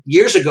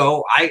years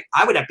ago, I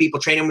would have people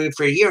training me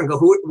for a year and go,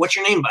 what's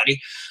your name, buddy?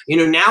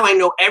 Now I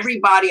know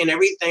everybody and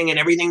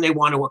everything they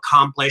want to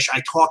accomplish.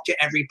 I talk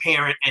to every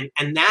parent and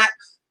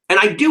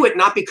I do it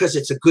not because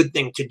it's a good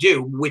thing to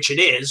do, which it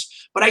is,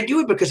 but I do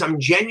it because I'm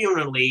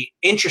genuinely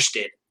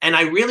interested. And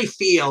I really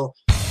feel.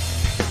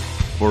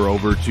 For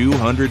over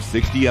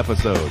 260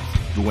 episodes,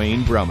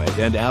 Dwayne Brummett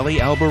and Ali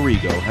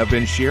Alberigo have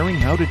been sharing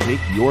how to take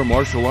your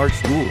martial arts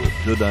school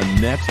to the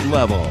next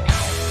level.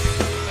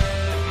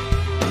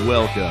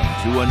 Welcome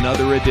to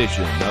another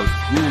edition of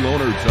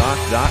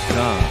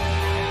SchoolOwnerTalk.com.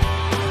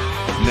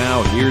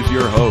 Now here's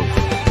your host,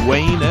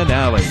 Dwayne and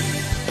Ali.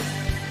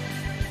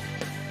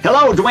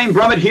 Hello, Dwayne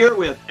Brummett here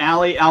with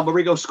Ali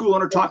Alberigo,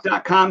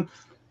 SchoolOwnerTalk.com.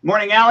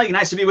 Morning, Ali.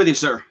 Nice to be with you,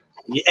 sir.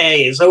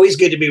 Hey, it's always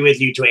good to be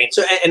with you, Dwayne.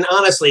 So, and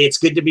honestly, it's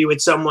good to be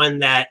with someone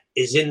that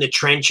is in the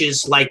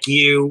trenches like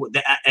you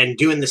and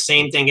doing the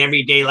same thing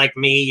every day like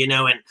me,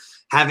 and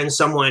having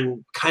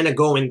someone kind of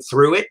going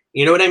through it.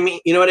 You know what I mean?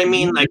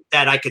 Mm-hmm. Like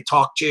that I could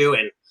talk to.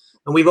 And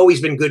we've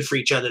always been good for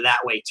each other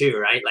that way too,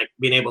 right? Like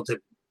being able to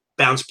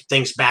bounce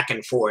things back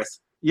and forth.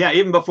 Yeah,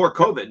 even before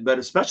COVID, but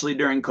especially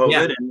during COVID.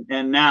 Yeah.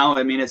 And now,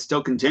 I mean, it's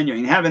still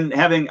continuing. Having,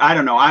 I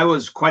don't know, I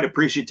was quite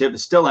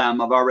appreciative, still am,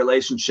 of our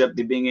relationship,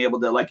 being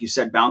able to, like you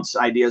said, bounce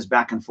ideas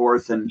back and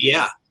forth and,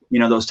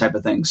 those type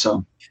of things.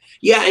 So,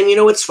 yeah.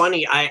 And what's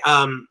funny, I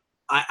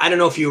don't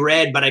know if you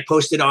read, but I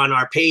posted on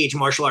our page,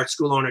 Martial Arts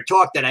School Owner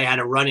Talk, that I had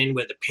a run-in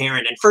with a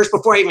parent. And first,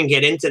 before I even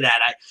get into that,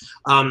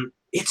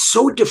 it's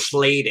so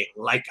deflating.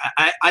 Like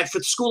I for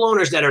school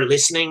owners that are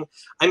listening,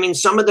 I mean,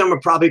 some of them are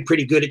probably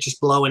pretty good at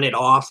just blowing it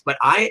off, but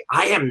I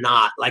am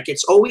not. Like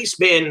it's always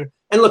been,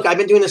 and look, I've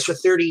been doing this for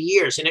 30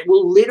 years and it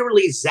will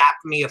literally zap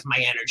me of my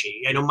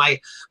energy.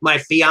 My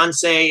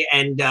fiance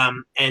and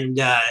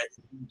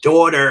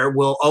daughter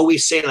will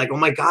always say like, oh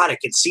my God, I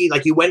could see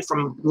like you went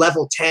from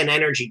level 10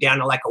 energy down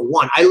to like a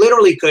 1. I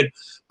literally could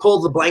pull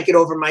the blanket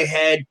over my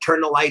head, turn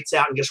the lights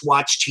out and just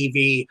watch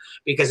TV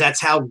because that's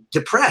how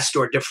depressed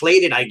or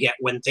deflated I get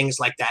when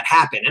things like that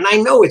happen. And I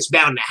know it's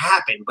bound to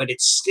happen, but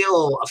it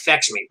still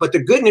affects me. But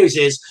the good news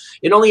is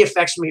it only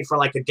affects me for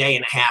like a day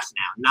and a half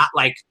now, not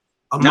like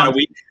a month. Not a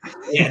week.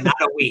 Yeah, not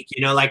a week.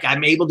 Like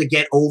I'm able to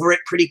get over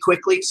it pretty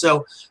quickly.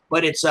 So,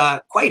 but it's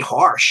quite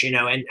harsh,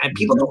 and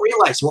people don't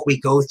realize what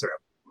we go through.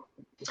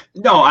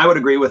 No, I would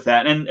agree with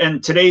that.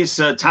 And today's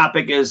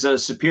topic is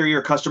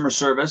superior customer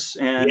service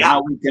and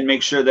how we can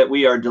make sure that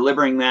we are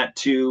delivering that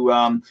to,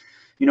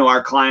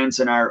 our clients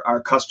and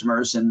our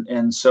customers.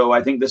 And so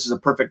I think this is a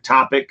perfect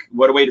topic.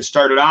 What a way to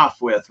start it off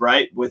with,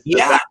 right? With the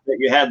fact that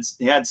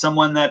you had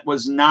someone that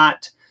was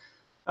not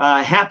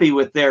happy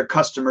with their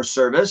customer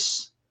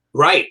service.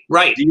 Right.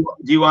 Do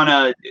you want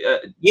to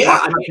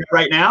talk about it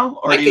right now,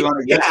 or do you want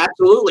to? Yeah,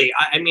 absolutely.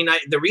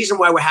 The reason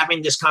why we're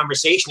having this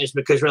conversation is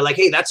because we're like,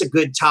 hey, that's a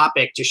good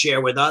topic to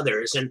share with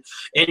others, and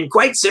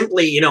quite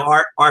simply,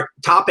 our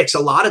topics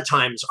a lot of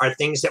times are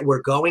things that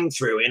we're going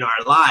through in our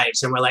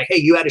lives, and we're like, hey,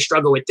 you had a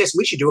struggle with this,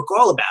 we should do a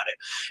call about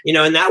it,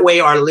 and that way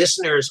our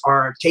listeners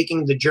are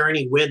taking the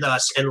journey with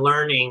us and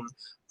learning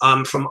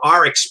from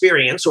our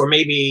experience, or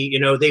maybe,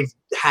 they've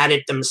had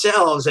it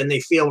themselves and they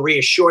feel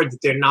reassured that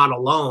they're not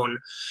alone.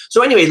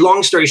 So anyway,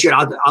 long story short,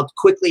 I'll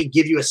quickly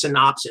give you a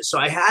synopsis. So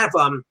I have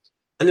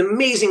an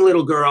amazing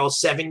little girl,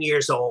 7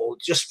 years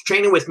old, just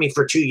training with me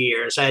for 2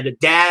 years. I had a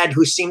dad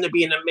who seemed to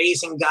be an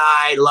amazing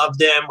guy,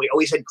 loved him. We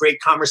always had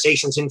great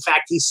conversations. In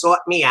fact, he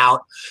sought me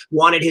out,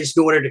 wanted his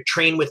daughter to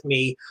train with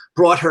me,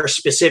 brought her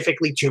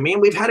specifically to me,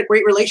 and we've had a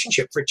great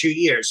relationship for 2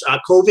 years.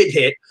 COVID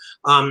hit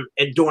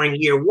during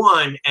year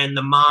 1, and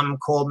the mom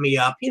called me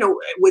up,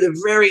 with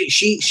a very,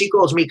 she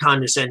calls me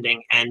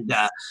condescending and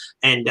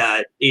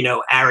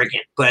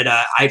arrogant, but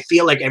I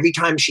feel like every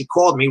time she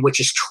called me, which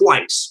is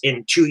twice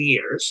in 2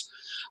 years,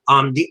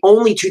 the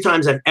only 2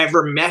 times I've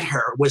ever met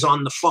her was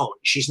on the phone.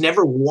 She's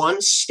never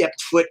once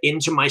stepped foot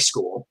into my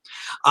school,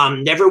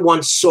 never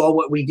once saw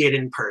what we did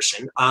in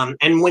person.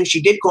 And when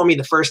she did call me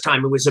the first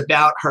time, it was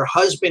about her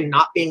husband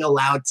not being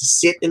allowed to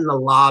sit in the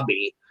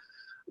lobby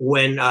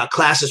when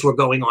classes were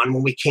going on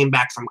when we came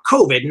back from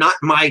COVID. Not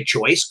my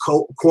choice.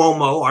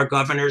 Cuomo, our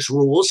governor's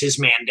rules, his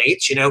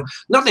mandates,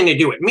 nothing to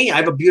do with me. I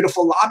have a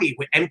beautiful lobby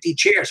with empty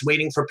chairs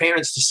waiting for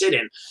parents to sit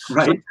in.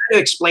 Right. So I tried to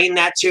explain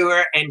that to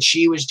her, and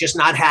she was just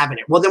not having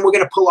it. Well, then we're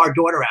going to pull our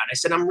daughter out. I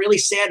said, I'm really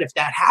sad if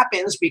that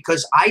happens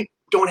because I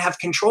don't have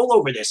control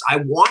over this. I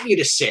want you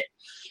to sit,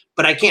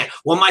 but I can't.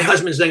 Well, my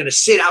husband's then going to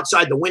sit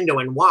outside the window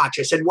and watch.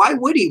 I said, why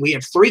would he? We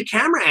have 3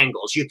 camera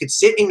angles. You could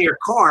sit in your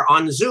car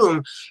on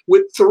Zoom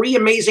with 3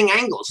 amazing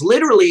angles,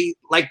 literally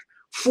like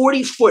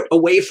 40 foot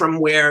away from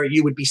where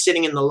you would be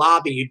sitting in the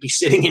lobby, you'd be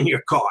sitting in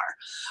your car.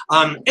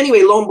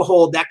 Anyway, lo and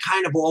behold, that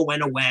kind of all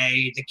went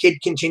away. The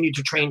kid continued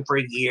to train for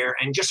a year.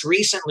 And just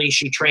recently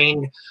she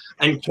trained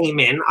and came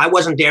in. I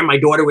wasn't there. My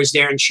daughter was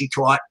there and she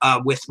taught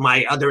with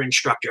my other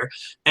instructor.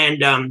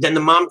 And then the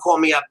mom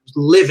called me up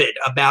livid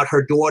about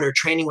her daughter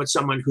training with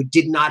someone who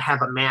did not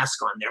have a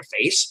mask on their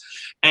face.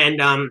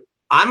 And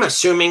I'm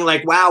assuming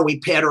like, wow, we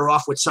paired her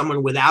off with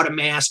someone without a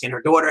mask and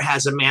her daughter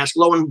has a mask.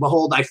 Lo and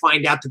behold, I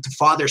find out that the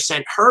father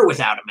sent her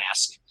without a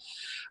mask.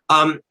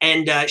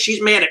 And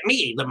she's mad at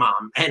me, the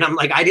mom. And I'm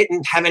like, I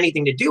didn't have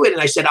anything to do with it.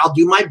 And I said, I'll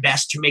do my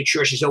best to make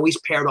sure she's always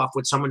paired off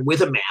with someone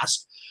with a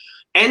mask.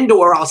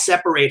 And/or I'll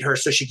separate her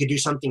so she could do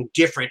something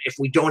different if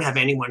we don't have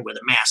anyone with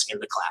a mask in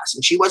the class.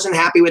 And she wasn't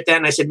happy with that.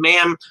 And I said,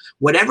 ma'am,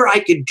 whatever I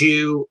could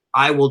do,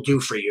 I will do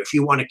for you. If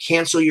you want to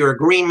cancel your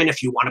agreement,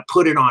 if you want to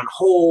put it on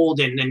hold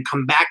and then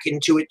come back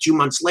into it 2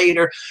 months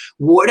later,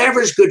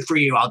 whatever's good for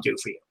you, I'll do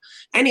for you.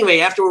 Anyway,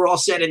 after we're all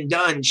said and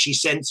done, she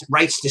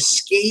writes this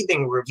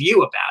scathing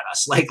review about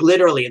us, like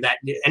literally that,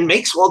 and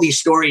makes all these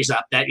stories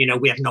up that,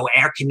 we have no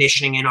air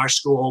conditioning in our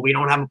school. We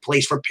don't have a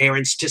place for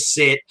parents to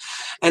sit.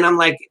 And I'm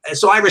like,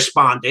 so I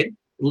responded.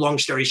 Long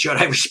story short,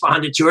 I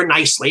responded to her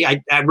nicely.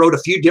 I wrote a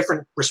few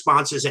different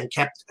responses and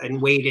kept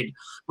and waited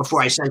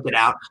before I sent it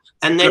out.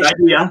 And then,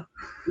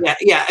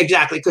 yeah,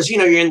 exactly. Because,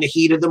 you're in the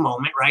heat of the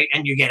moment, right?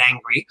 And you get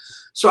angry.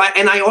 So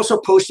I also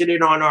posted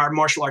it on our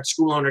Martial Arts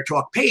School Owner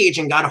Talk page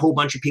and got a whole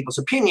bunch of people's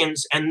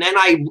opinions. And then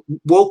I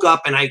woke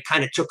up and I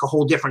kind of took a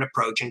whole different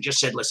approach and just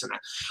said, listen,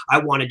 I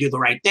want to do the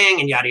right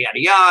thing and yada, yada,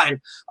 yada.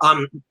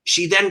 And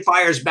she then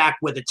fires back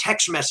with a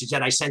text message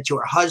that I sent to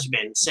her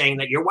husband saying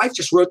that your wife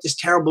just wrote this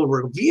terrible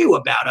review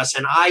about us.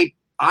 And I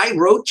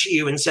wrote to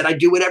you and said, I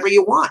do whatever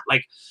you want.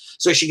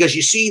 So she goes,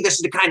 you see, this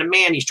is the kind of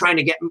man, he's trying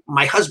to get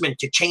my husband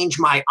to change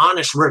my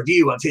honest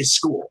review of his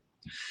school.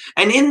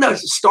 And in the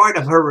start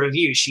of her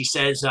review, she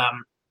says,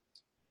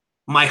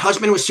 my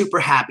husband was super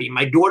happy.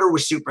 My daughter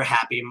was super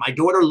happy. My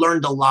daughter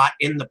learned a lot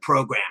in the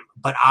program,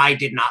 but I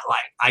did not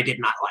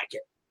like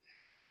it.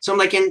 So I'm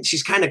like, and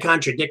she's kind of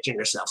contradicting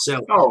herself.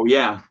 So, oh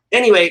yeah.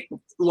 Anyway,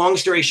 long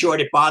story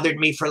short, it bothered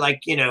me for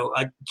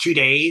 2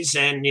 days,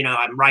 and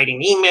I'm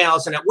writing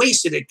emails, and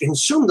it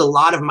consumed a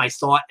lot of my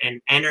thought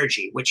and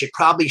energy, which it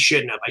probably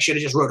shouldn't have. I should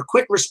have just wrote a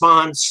quick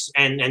response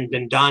and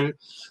been done.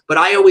 But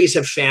I always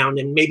have found,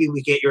 and maybe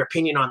we get your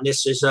opinion on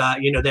this, is that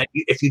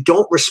if you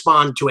don't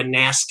respond to a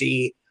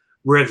nasty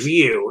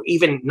review,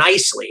 even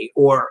nicely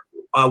or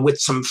with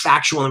some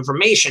factual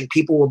information,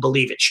 people will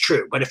believe it's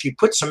true. But if you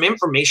put some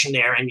information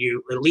there and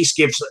you at least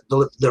give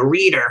the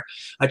reader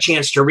a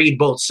chance to read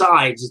both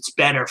sides, it's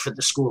better for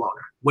the school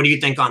owner. What do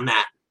you think on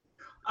that?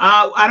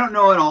 I don't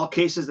know in all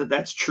cases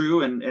that's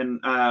true.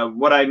 And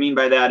what I mean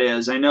by that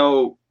is I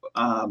know,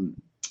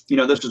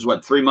 this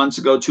was 3 months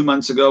ago, 2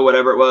 months ago,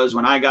 whatever it was,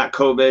 when I got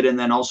COVID, and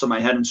then also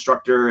my head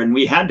instructor, and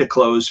we had to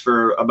close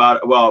for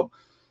it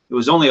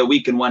was only a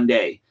week and 1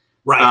 day.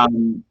 Right.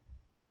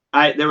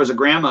 There was a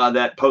grandma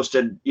that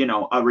posted,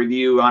 a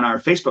review on our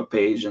Facebook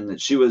page, and that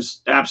she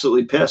was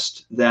absolutely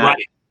pissed that,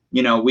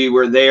 right, we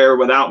were there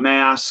without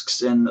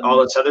masks and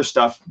all this other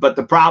stuff. But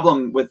the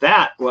problem with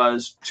that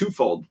was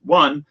twofold.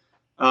 One,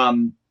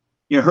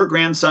 her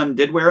grandson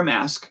did wear a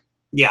mask.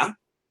 Yeah.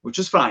 Which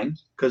is fine,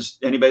 because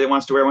anybody that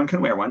wants to wear one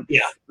can wear one.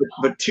 Yeah.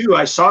 But two,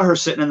 I saw her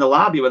sitting in the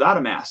lobby without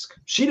a mask.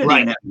 She didn't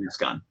even have a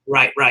mask on.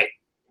 Right.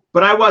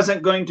 But I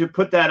wasn't going to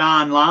put that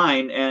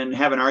online and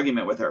have an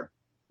argument with her.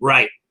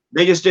 Right.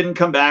 They just didn't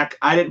come back.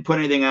 I didn't put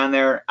anything on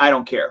there. I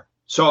don't care.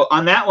 So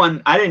on that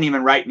one, I didn't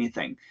even write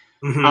anything.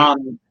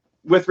 Mm-hmm.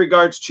 With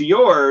regards to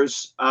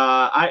yours,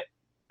 I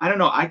don't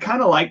know. I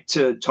kind of like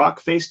to talk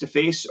face to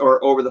face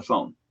or over the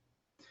phone.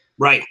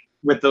 Right.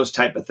 With those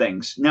type of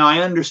things. Now, I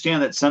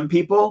understand that some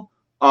people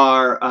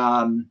are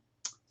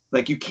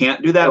you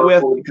can't do that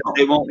with, because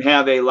they won't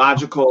have a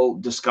logical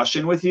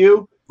discussion with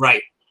you.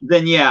 Right.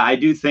 Then yeah, I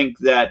do think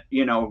that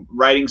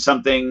writing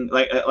something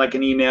like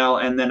an email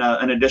and then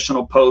an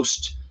additional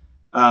post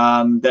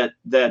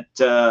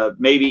that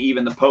maybe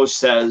even the post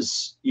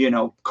says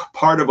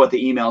part of what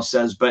the email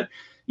says, but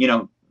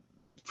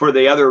for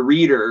the other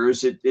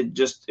readers it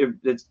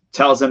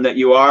tells them that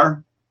you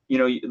are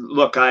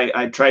look,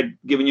 I tried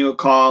giving you a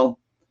call,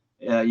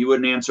 you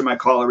wouldn't answer my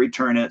call or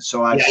return it,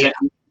 so I sent.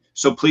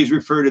 So please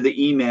refer to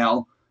the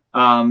email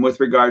with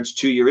regards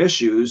to your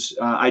issues.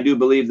 I do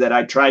believe that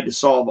I tried to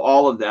solve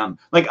all of them.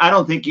 I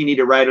don't think you need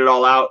to write it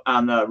all out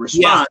on the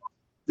response. Yeah.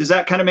 Does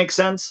that kind of make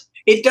sense?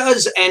 It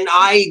does. And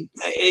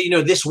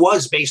this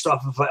was based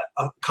off of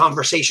a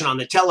conversation on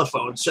the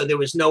telephone. So there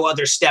was no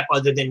other step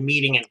other than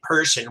meeting in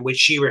person, which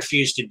she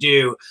refused to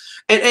do.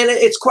 And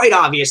it's quite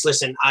obvious.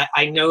 Listen,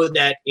 I know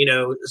that,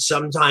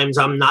 sometimes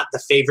I'm not the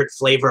favorite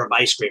flavor of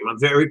ice cream. I'm a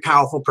very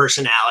powerful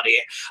personality.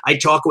 I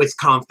talk with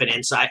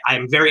confidence.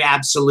 I'm very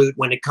absolute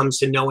when it comes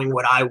to knowing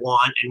what I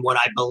want and what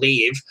I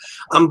believe.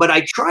 But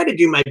I try to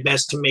do my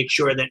best to make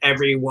sure that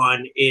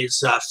everyone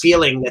is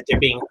feeling that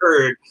they're being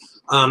heard.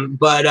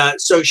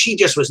 So she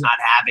just was not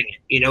having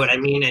it, you know what I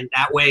mean? And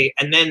that way,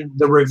 and then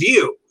the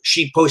review,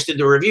 she posted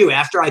the review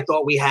after I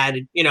thought we had,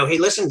 hey,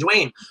 listen,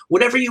 Dwayne,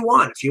 whatever you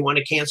want. If you want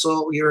to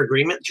cancel your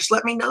agreement, just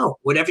let me know,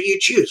 whatever you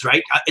choose,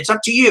 right? It's up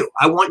to you.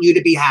 I want you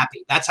to be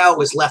happy. That's how it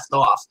was left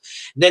off.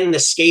 Then the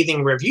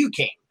scathing review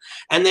came.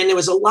 And then there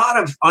was a lot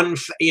of,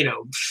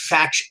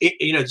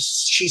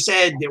 she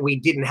said that we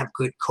didn't have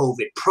good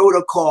COVID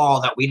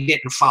protocol, that we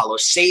didn't follow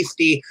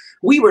safety.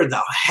 We were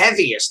the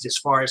heaviest as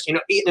far as,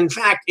 in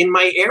fact, in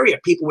my area,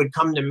 people would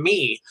come to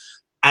me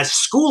as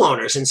school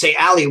owners and say,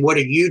 Allie, what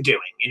are you doing?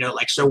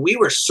 Like, so we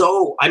were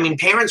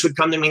parents would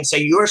come to me and say,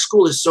 your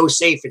school is so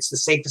safe. It's the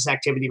safest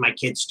activity my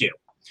kids do.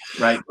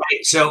 Right.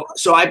 So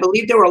I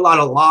believe there were a lot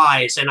of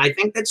lies. And I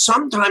think that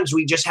sometimes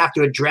we just have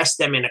to address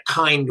them in a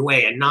kind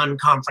way, a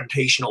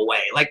non-confrontational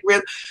way, like,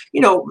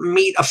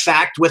 meet a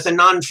fact with a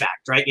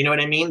non-fact, right? You know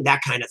what I mean?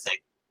 That kind of thing.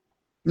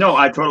 No,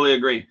 I totally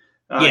agree.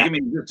 Yeah. Give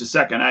me just a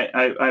second.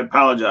 I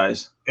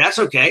apologize. That's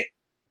okay.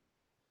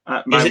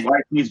 My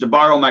wife needs to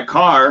borrow my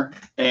car,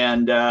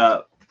 and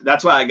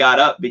that's why I got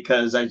up,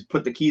 because I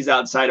put the keys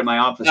outside of my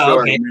office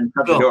door and then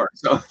shut the door.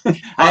 So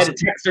I had to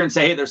text her and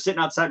say, hey, they're sitting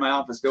outside my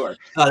office door.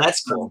 Oh,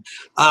 that's cool.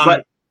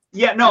 But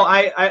yeah, no,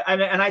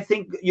 I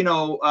think,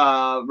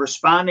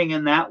 responding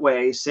in that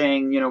way,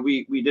 saying,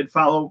 we did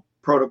follow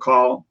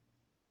protocol.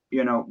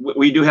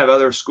 We do have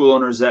other school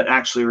owners that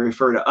actually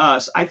refer to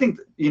us. I think,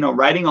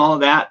 writing all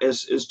of that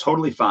is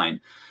totally fine.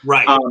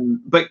 Right.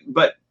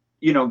 But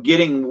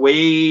getting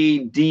way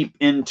deep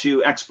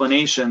into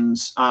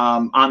explanations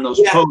on those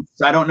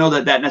posts, I don't know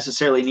that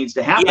necessarily needs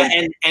to happen.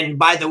 Yeah, and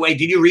by the way,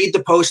 did you read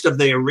the post of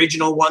the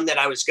original one that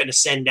I was going to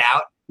send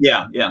out?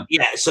 Yeah.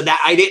 So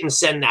that I didn't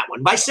send that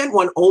one, but I sent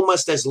one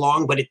almost as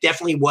long, but it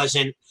definitely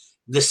wasn't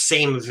the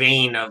same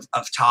vein of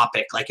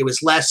topic. Like, it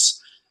was less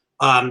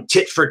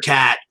tit for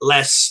tat,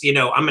 less,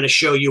 I'm going to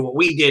show you what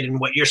we did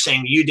and what you're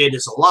saying you did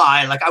is a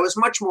lie. Like, I was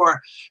much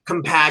more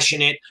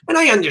compassionate, and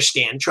I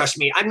understand, trust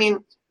me. I mean,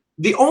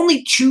 the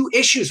only two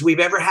issues we've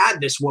ever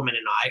had, this woman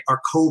and I,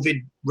 are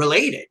COVID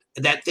related,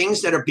 that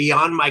things that are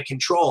beyond my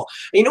control.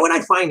 And you know what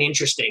I find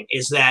interesting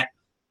is that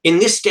in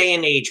this day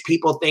and age,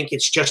 people think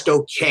it's just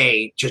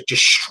okay to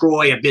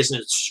destroy a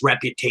business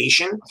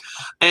reputation.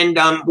 And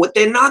what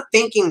they're not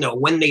thinking, though,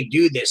 when they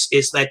do this,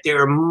 is that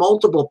there are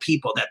multiple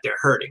people that they're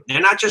hurting.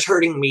 They're not just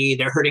hurting me,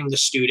 they're hurting the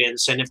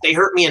students. And if they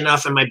hurt me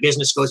enough and my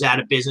business goes out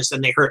of business, then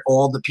they hurt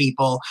all the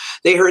people.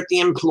 They hurt the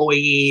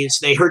employees.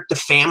 They hurt the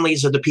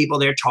families of the people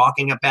they're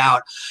talking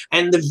about.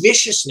 And the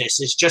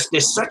viciousness is just,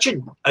 there's such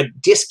a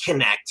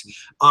disconnect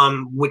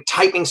with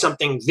typing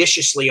something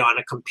viciously on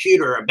a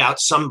computer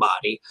about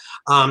somebody.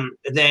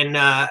 And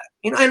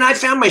I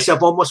found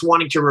myself almost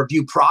wanting to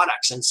review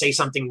products and say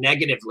something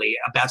negatively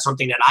about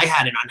something that I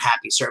had an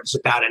unhappy service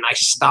about, and I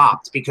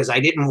stopped because I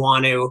didn't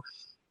want to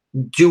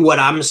do what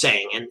I'm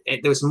saying, and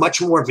there was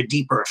much more of a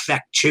deeper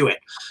effect to it.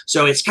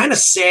 So it's kind of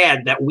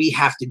sad that we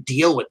have to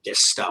deal with this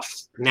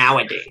stuff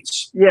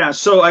nowadays. Yeah.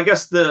 So I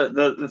guess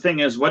the thing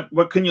is,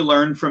 what can you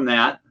learn from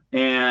that,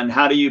 and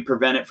how do you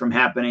prevent it from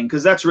happening?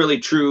 Because that's really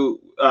true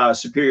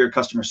superior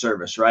customer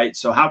service, right?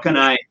 So how can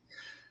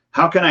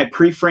I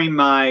pre-frame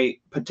my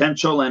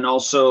potential and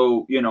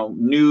also,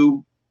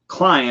 new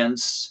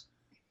clients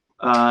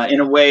in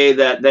a way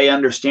that they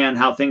understand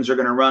how things are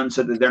going to run,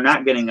 so that they're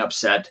not getting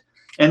upset.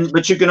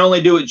 But you can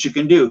only do what you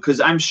can do, because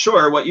I'm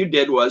sure what you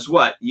did was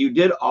you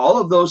did all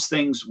of those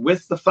things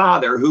with the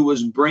father who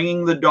was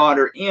bringing the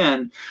daughter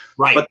in,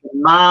 right? But the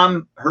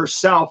mom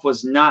herself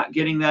was not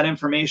getting that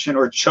information,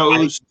 or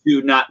chose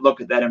to not look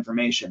at that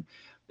information.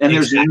 And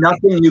there's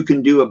nothing you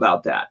can do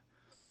about that.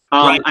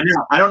 I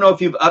don't know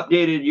if you've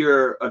updated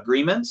your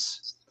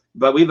agreements,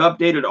 but we've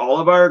updated all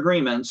of our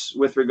agreements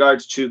with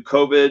regards to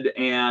COVID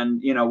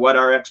and, what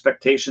our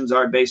expectations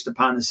are based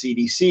upon the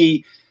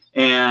CDC.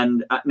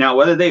 And now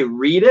whether they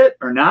read it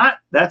or not,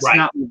 that's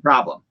not the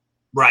problem.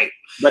 Right.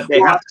 But they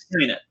have to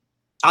sign it.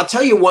 I'll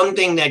tell you one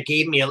thing that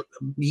gave me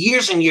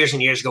years and years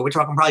and years ago. We're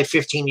talking probably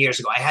 15 years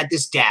ago. I had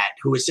this dad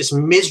who was this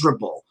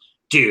miserable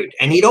dude,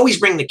 and he'd always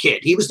bring the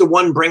kid. He was the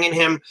one bringing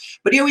him,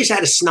 but he always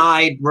had a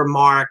snide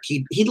remark.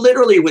 He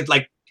literally would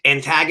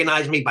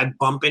antagonize me by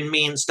bumping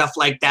me and stuff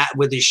like that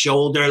with his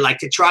shoulder, like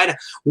to try to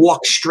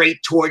walk straight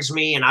towards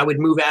me, and I would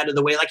move out of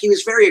the way. Like, he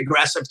was very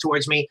aggressive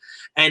towards me.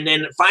 And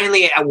then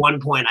finally at one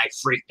point I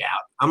freaked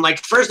out. I'm like,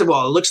 first of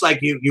all, it looks like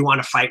you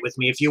want to fight with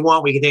me. If you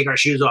want, we can take our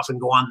shoes off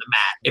and go on the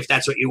mat, if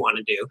that's what you want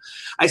to do.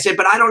 I said,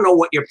 but I don't know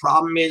what your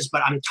problem is,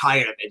 but I'm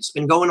tired of it. It's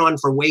been going on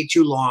for way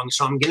too long.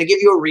 So I'm going to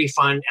give you a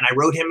refund. And I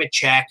wrote him a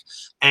check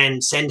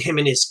and send him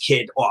and his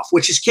kid off,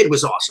 which his kid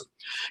was awesome.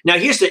 Now,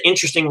 here's the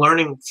interesting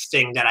learning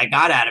thing that I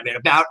got out of it.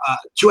 About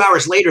 2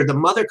 hours later, the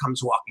mother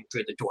comes walking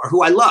through the door,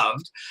 who I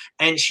loved.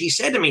 And she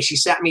said to me, she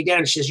sat me down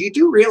and she says, you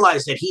do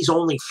realize that he's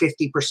only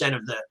 50%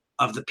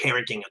 of the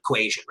parenting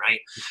equation, right?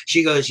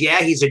 She goes,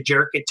 yeah, he's a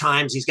jerk at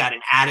times. He's got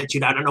an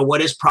attitude. I don't know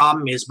what his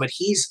problem is, but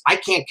I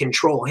can't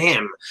control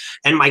him.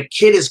 And my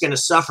kid is going to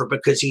suffer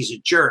because he's a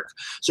jerk.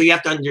 So you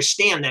have to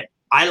understand that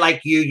I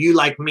like you, you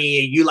like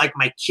me, you like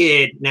my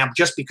kid. Now,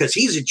 just because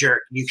he's a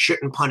jerk, you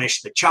shouldn't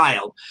punish the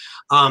child.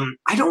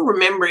 I don't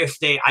remember if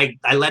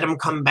I let him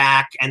come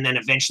back and then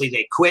eventually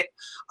they quit.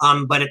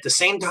 But at the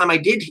same time, I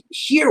did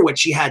hear what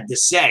she had to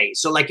say.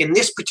 So like in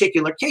this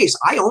particular case,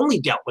 I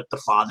only dealt with the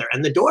father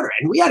and the daughter.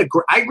 And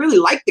I really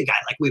liked the guy.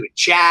 Like, we would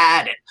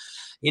chat, and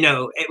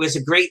it was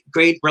a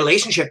great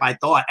relationship, I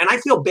thought. And I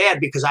feel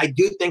bad because I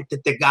do think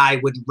that the guy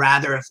would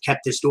rather have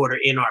kept his daughter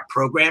in our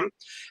program.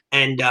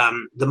 And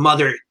the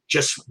mother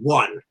just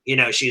won.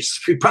 She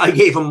probably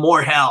gave him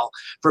more hell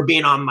for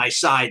being on my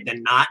side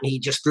than not. And he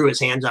just threw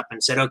his hands up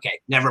and said, okay,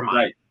 never mind.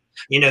 Right.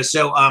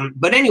 So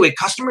but anyway,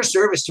 customer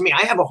service to me,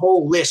 I have a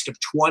whole list of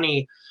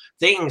 20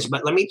 things,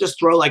 but let me just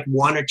throw like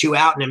one or two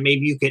out and then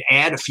maybe you could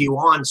add a few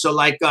on. So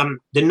like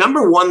the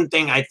number one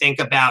thing I think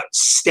about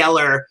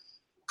stellar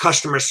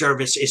customer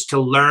service is to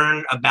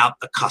learn about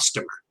the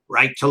customer,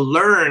 right? To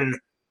learn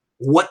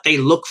what they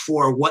look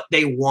for, what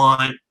they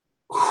want,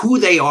 who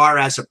they are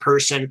as a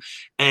person,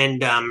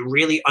 and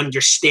really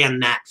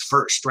understand that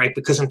first, right?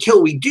 Because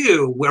until we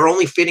do, we're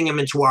only fitting them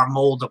into our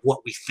mold of what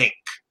we think,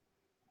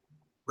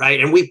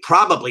 right? And we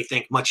probably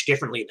think much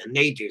differently than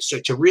they do. So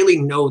to really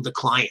know the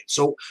client.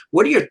 So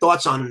what are your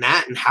thoughts on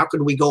that? And how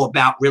could we go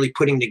about really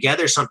putting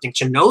together something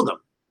to know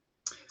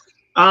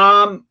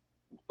them?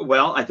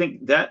 Well, I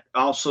think that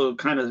also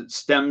kind of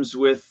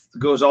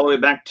goes all the way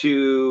back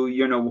to,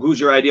 who's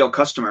your ideal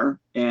customer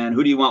and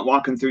who do you want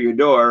walking through your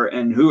door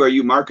and who are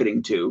you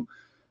marketing to?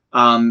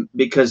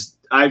 Because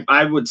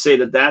I would say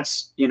that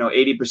that's,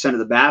 80% of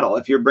the battle.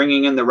 If you're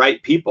bringing in the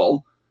right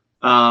people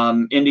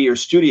into your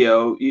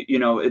studio,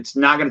 it's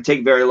not going to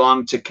take very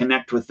long to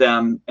connect with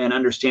them and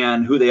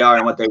understand who they are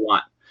and what they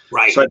want.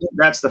 Right. So I think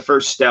that's the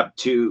first step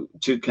to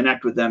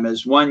connect with them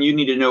is, one, you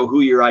need to know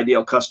who your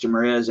ideal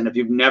customer is. And if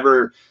you've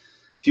never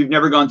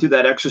gone through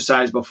that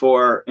exercise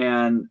before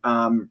and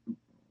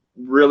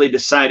really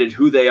decided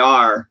who they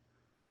are,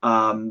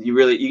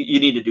 you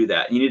need to do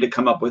that. You need to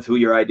come up with who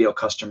your ideal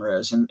customer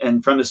is.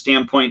 And from the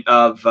standpoint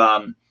of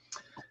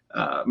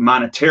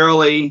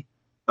monetarily,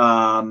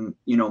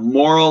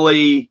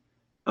 morally,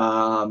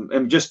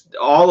 and just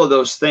all of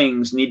those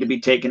things need to be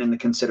taken into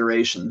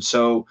consideration.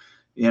 So,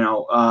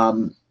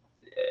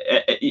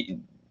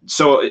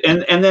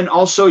 and then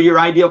also your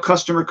ideal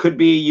customer could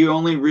be, you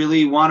only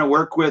really want to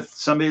work with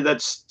somebody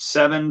that's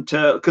 7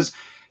 to, because,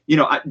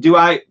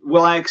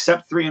 will I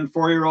accept 3 and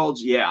 4 year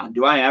olds? Yeah.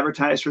 Do I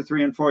advertise for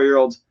 3 and 4 year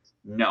olds?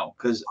 No,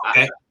 because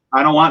I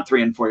don't want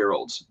 3 and 4 year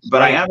olds,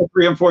 but right. I have a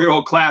 3 and 4 year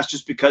old class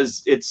just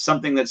because it's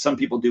something that some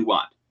people do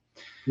want.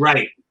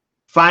 Right.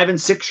 5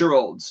 and 6 year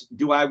olds.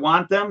 Do I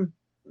want them?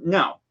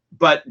 No.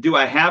 But do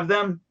I have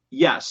them?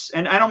 Yes.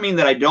 And I don't mean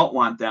that I don't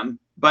want them,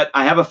 but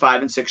I have a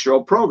 5 and 6 year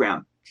old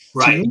program.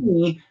 Right. To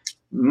me,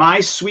 my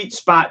sweet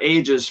spot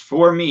ages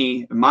for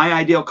me, my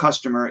ideal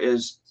customer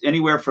is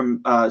anywhere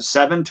from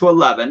 7 to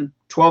 11,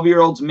 12 year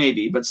olds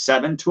maybe, but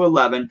 7 to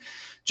 11,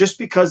 just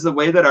because the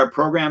way that our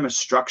program is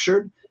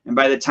structured. And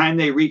by the time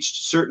they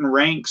reach certain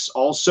ranks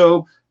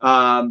also,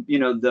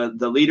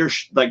 the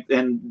leadership,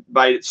 and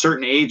by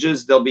certain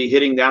ages, they'll be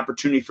hitting the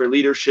opportunity for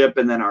leadership,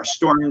 and then our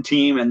storm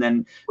team, and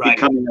then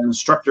becoming an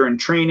instructor in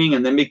training,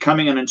 and then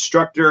becoming an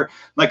instructor.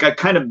 Like I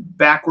kind of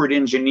backward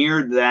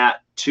engineered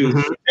that to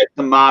fit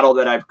the model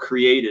that I've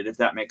created, if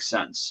that makes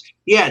sense.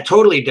 Yeah, it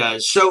totally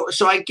does. So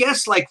I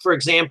guess, like, for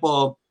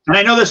example, and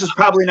I know this is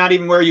probably not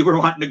even where you were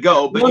wanting to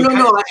go, but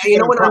no.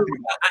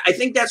 I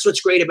think that's what's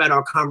great about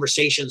our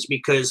conversations,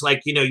 because,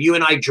 like, you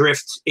and I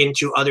drift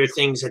into other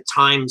things at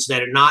times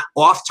that are not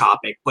off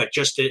topic, but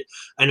just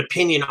an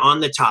opinion on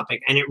the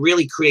topic, and it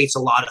really creates a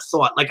lot of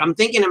thought. Like, I'm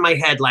thinking in my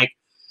head, like,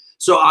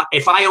 so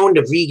if I owned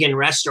a vegan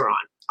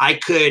restaurant, I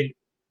could.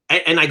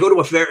 And I go to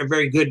a very,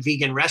 very good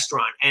vegan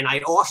restaurant, and I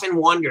often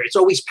wonder, it's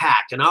always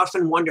packed, and I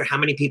often wonder how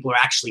many people are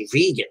actually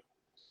vegan,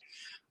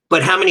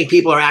 but how many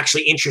people are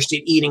actually interested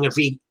in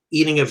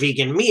eating a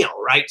vegan meal,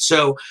 right?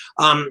 So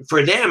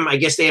for them, I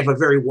guess they have a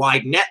very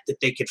wide net that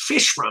they could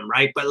fish from,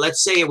 right? But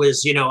let's say it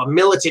was, a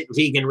militant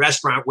vegan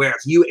restaurant where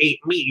if you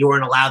ate meat, you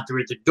weren't allowed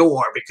through the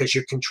door because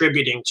you're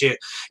contributing to,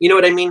 you know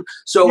what I mean?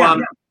 So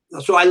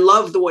So I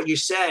love what you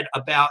said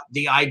about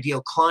the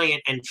ideal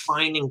client and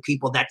finding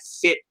people that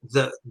fit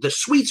the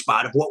sweet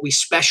spot of what we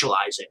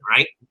specialize in,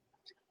 right?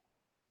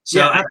 So,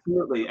 yeah,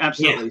 absolutely.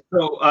 Yeah.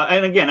 So,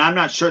 and again, I'm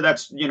not sure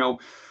that's,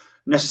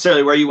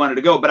 necessarily where you wanted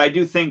to go, but I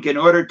do think in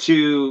order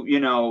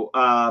to,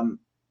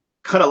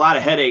 cut a lot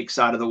of headaches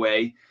out of the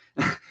way,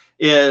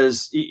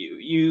 is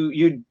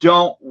you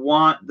don't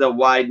want the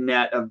wide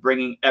net of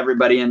bringing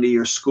everybody into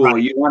your school.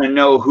 Right. You want to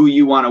know who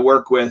you want to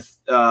work with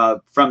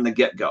from the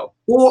get-go.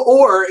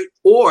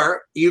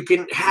 Or you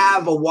can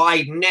have a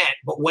wide net,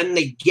 but when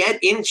they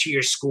get into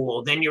your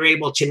school, then you're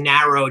able to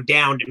narrow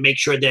down to make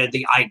sure they're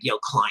the ideal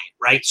client,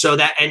 right? So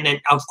that, and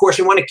then of course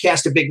you want to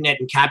cast a big net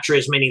and capture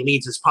as many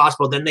leads as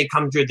possible. Then they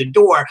come through the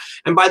door.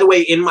 And by the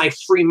way, in my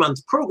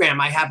 3-month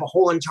program, I have a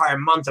whole entire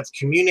month of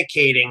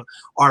communicating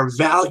our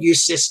value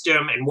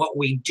system and what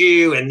we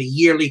do and the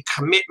yearly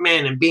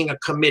commitment and being a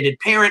committed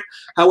parent.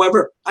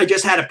 However, I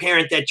just had a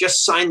parent that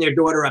just signed their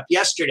daughter up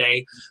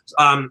yesterday,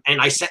 and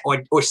I said,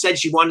 or said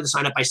she wanted to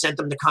sign up. I sent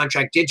them the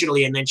contract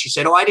digitally, and then she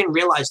said, "Oh, I didn't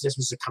realize this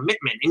was a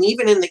commitment." And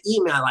even in the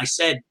email, I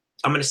said,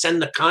 "I'm going to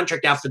send the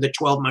contract out for the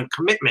 12-month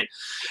commitment."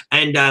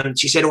 And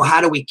she said, "Well,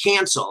 how do we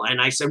cancel?"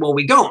 And I said, "Well,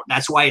 we don't.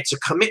 That's why it's a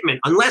commitment.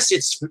 Unless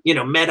it's,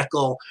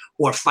 medical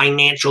or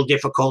financial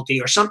difficulty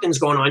or something's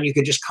going on, you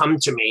could just come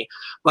to me.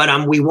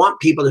 But we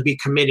want people to be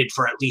committed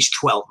for at least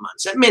 12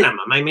 months at minimum.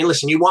 I mean,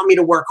 listen, you want me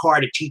to work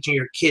hard at teaching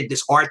your kid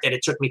this art that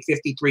it took me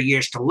 53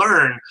 years to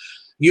learn.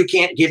 You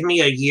can't give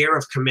me a year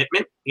of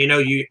commitment." You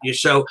know,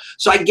 so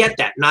I get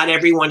that. Not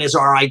everyone is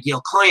our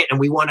ideal client, and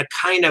we want to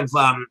kind of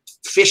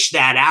fish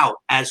that out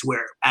as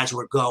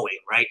we're going,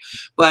 right?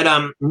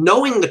 But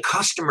knowing the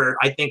customer,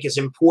 I think, is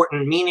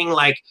important. Meaning,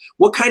 like,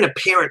 what kind of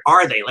parent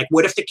are they? Like,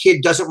 what if the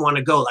kid doesn't want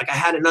to go? Like, I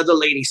had another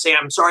lady say,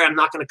 "I'm sorry, I'm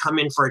not going to come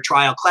in for a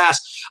trial class.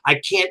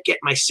 I can't get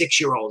my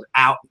 6-year-old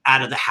out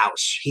of the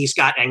house. He's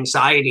got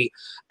anxiety,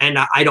 and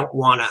I don't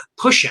want to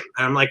push him."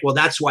 And I'm like, "Well,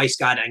 that's why he's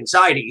got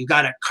anxiety. You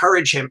got to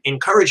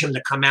encourage him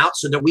to come out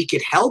so that we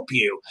could help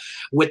you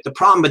with the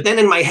problem." But then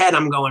in my head,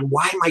 I'm going,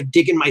 why am I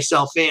digging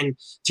myself in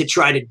to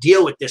try to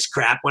deal with this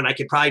crap when I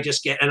could probably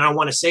just get, and I don't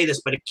want to say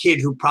this, but a kid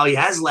who probably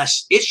has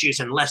less issues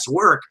and less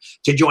work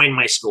to join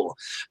my school.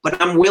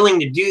 But I'm willing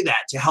to do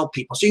that to help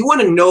people. So you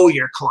want to know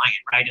your client,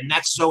 right? And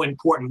that's so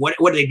important. What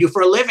do they do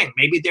for a living?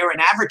 Maybe they're an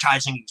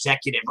advertising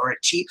executive or a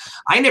chief.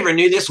 I never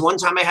knew this. One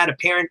time I had a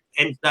parent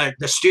and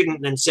the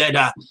student and said,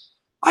 "I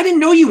didn't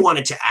know you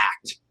wanted to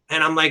act."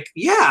 And I'm like,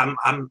 "Yeah,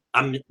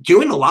 I'm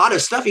doing a lot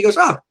of stuff." He goes,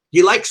 "Oh,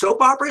 you like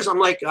soap operas?" I'm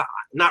like,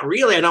 "Not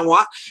really. I don't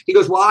want." He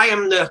goes, "Well, I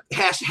am the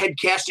head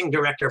casting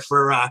director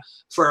for a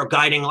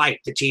Guiding Light,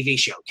 the TV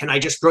show. Can I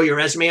just throw your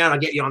resume out? I'll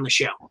get you on the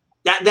show."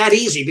 That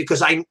easy,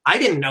 because I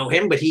didn't know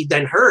him, but he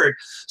then heard.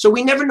 So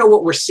we never know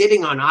what we're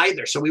sitting on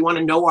either. So we want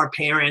to know our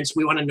parents.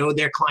 We want to know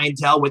their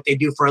clientele, what they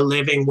do for a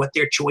living, what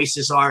their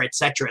choices are, et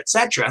cetera,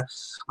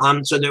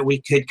 so that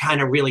we could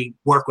kind of really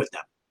work with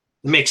them.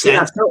 It makes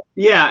sense.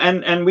 Yeah,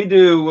 and we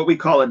do what we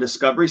call a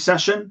discovery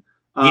session.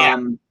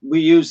 We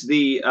use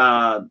the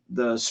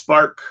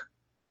Spark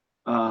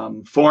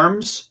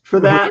forms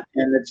for that,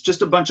 and it's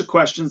just a bunch of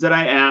questions that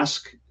I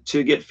ask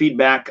to get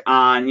feedback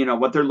on, you know,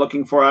 what they're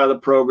looking for out of the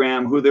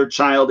program, who their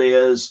child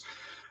is,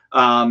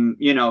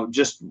 you know,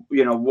 just,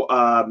 you know,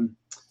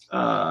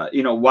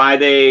 why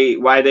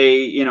they,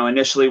 you know,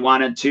 initially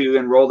wanted to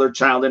enroll their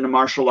child into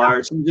martial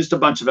arts, and just a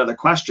bunch of other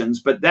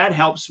questions. But that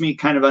helps me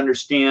kind of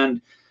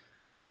understand,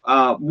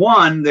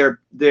 one,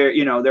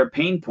 their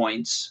pain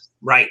points,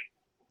 right?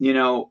 You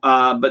know,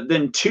 but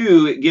then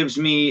two, it gives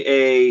me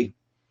a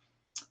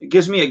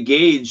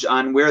gauge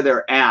on where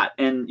they're at.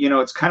 And, you know,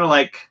 it's kind of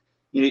like,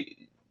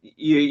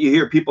 you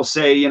hear people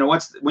say, you know,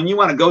 when you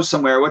want to go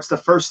somewhere, what's the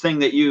first thing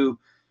that you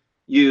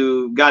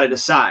got to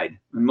decide?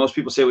 And most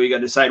people say, well, you got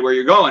to decide where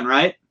you're going,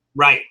 right?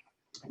 Right.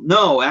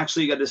 No,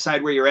 actually, you got to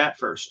decide where you're at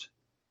first.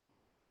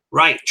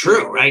 Right.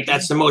 True. Right.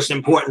 That's the most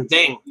important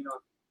thing.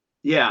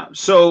 Yeah.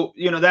 So,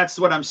 you know, that's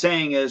what I'm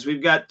saying is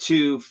we've got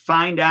to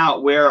find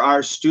out where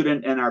our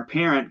student and our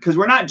parent, because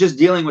we're not just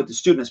dealing with the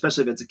student,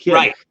 especially if it's a kid.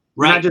 Right.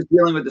 We're not just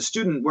dealing with the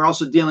student, we're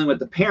also dealing with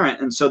the parent.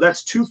 And so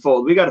that's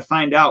twofold. We got to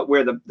find out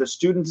where the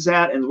student is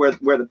at and where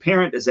the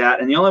parent is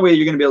at. And the only way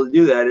you're going to be able to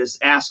do that is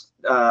ask,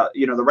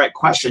 you know, the right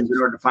questions in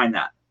order to find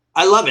that.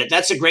 I love it.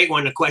 That's a great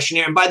one, a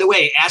questionnaire. And by the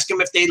way, ask them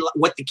if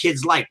what the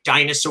kids like: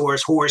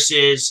 dinosaurs,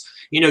 horses,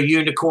 you know,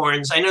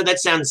 unicorns. I know that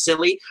sounds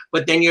silly,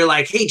 but then you're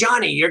like, "Hey,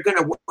 Johnny, you're going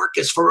to work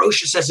as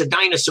ferocious as a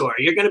dinosaur.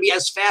 You're going to be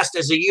as fast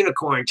as a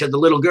unicorn," to the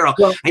little girl.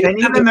 Well, and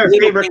even their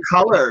favorite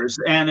colors.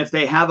 And if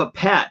they have a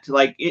pet,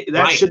 like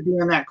that should be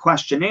in that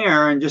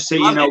questionnaire. And just say,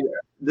 you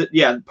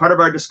know, part of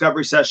our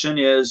discovery session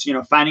is, you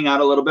know, finding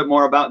out a little bit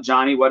more about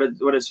Johnny, what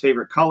his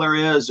favorite color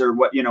is, or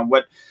what, you know,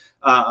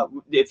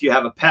 if you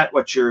have a pet,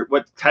 what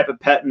type of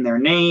pet and their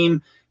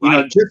name, you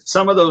know, just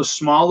some of those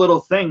small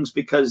little things.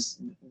 Because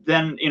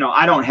then, you know,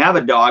 I don't have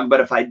a dog, but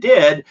if I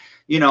did,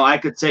 you know, I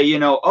could say, you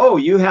know, "Oh,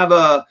 you have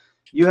a,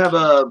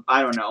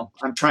 I don't know,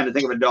 I'm trying to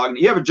think of a dog.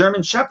 You have a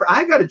German Shepherd.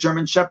 I got a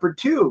German Shepherd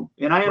too.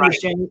 And I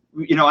understand,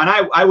 you know," and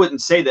I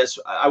wouldn't say this.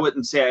 I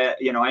wouldn't say,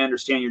 you know, "I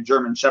understand your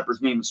German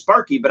Shepherd's name is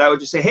Sparky," but I would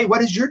just say, "Hey,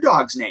 what is your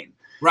dog's name?"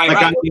 Like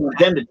I want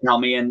them to tell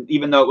me. And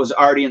even though it was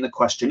already in the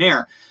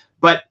questionnaire,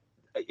 but,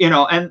 you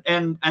know, and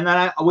then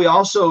we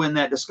also, in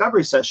that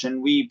discovery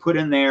session, we put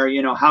in there,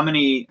 you know, how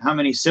many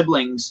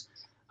siblings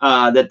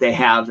that they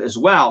have as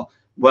well.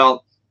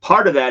 Well,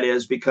 part of that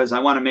is because I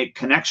want to make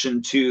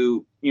connection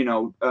to, you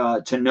know,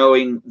 to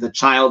knowing the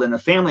child and the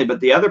family. But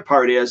the other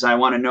part is I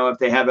want to know if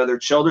they have other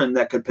children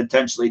that could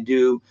potentially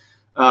do,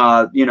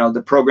 you know,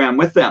 the program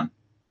with them.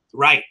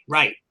 Right.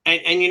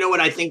 And you know what?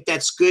 I think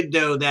that's good,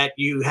 though, that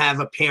you have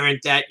a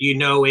parent that, you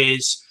know,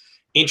 is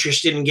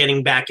interested in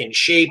getting back in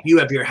shape. You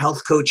have your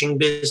health coaching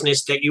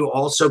business that you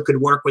also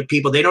could work with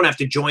people. They don't have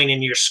to join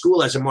in your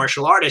school as a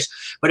martial artist,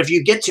 but if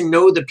you get to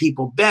know the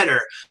people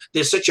better,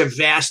 there's such a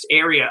vast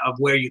area of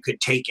where you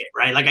could take it,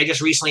 right? Like I just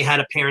recently had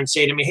a parent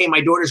say to me, "Hey,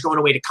 my daughter's going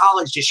away to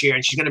college this year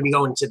and she's going to be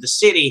going to the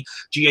city.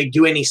 Do you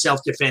do any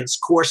self-defense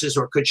courses,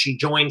 or could she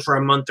join for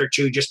a month or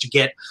two just to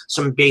get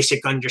some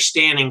basic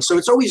understanding?" So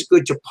it's always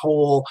good to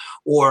poll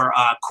or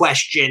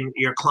question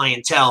your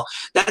clientele.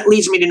 That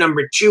leads me to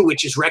number 2,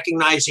 which is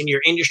recognizing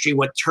your industry,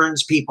 what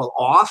turns people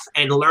off,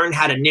 and learn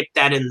how to nip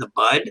that in the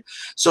bud.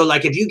 So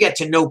like if you get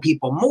to know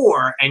people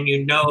more and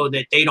you know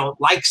that they don't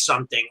like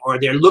something or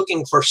they're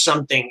looking for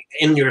something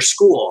in your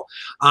school,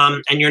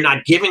 and you're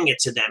not giving it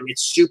to them,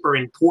 it's super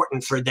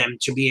important for them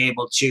to be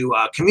able to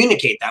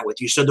communicate that with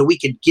you so that we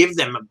could give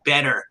them a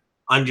better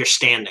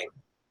understanding.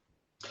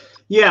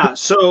 Yeah.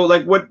 So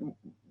like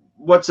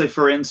what's a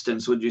for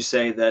instance would you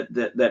say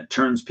that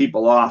turns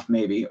people off,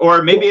 maybe,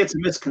 or maybe it's a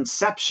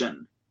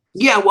misconception?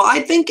 Yeah, well,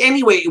 I think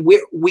anyway,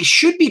 we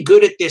should be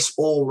good at this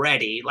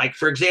already. Like,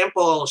 for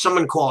example,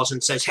 someone calls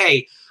and says,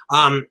 "Hey,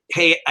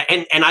 hey,"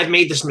 and I've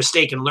made this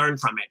mistake and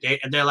learned from it.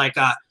 They're like,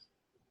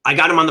 I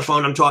got them on the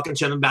phone. I'm talking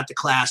to them about the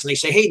class, and they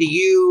say, "Hey, do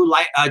you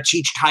like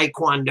teach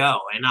Taekwondo?"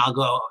 And I'll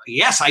go,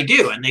 "Yes, I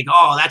do." And they go,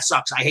 "Oh, that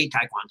sucks. I hate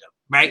Taekwondo."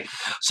 Right.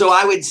 So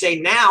I would say,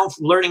 now,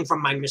 learning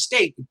from my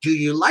mistake, do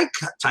you like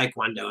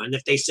Taekwondo? And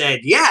if they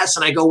said yes,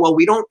 and I go, well,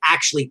 we don't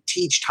actually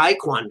teach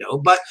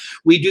Taekwondo, but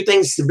we do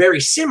things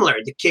very similar,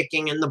 the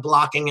kicking and the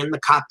blocking and the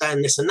kata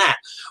and this and that.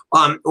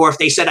 Or if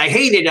they said I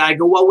hated it, I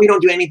go, well, we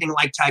don't do anything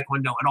like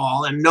Taekwondo at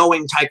all. And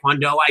knowing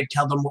Taekwondo, I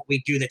tell them what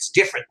we do that's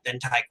different than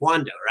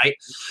Taekwondo. Right.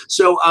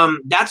 So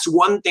that's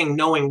one thing,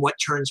 knowing what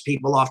turns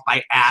people off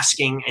by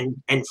asking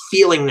and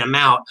feeling them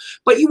out.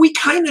 But we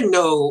kind of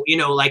know,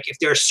 like if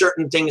there are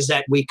certain things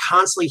that we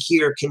constantly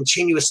hear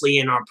continuously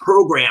in our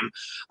program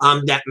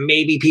that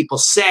maybe people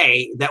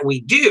say that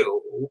we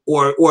do,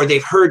 or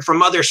they've heard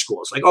from other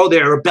schools, like, oh,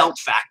 they're a belt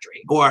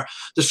factory, or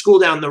the school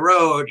down the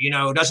road,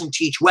 doesn't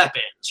teach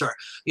weapons, or,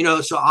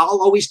 so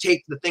I'll always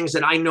take the things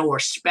that I know are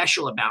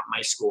special about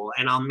my school,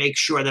 and I'll make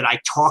sure that I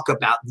talk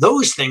about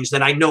those things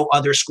that I know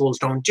other schools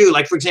don't do.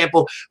 Like, for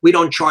example, we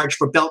don't charge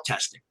for belt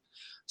testing.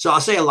 So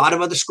I'll say a lot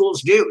of other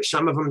schools do.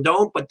 Some of them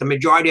don't, but the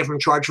majority of them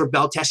charge for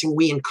belt testing.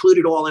 We include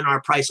it all in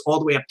our price all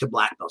the way up to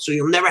black belt. So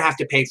you'll never have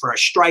to pay for a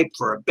stripe,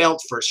 for a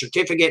belt, for a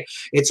certificate.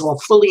 It's all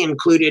fully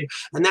included.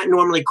 And that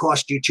normally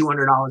costs you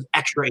 $200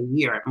 extra a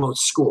year at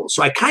most schools.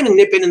 So I kind of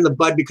nip it in the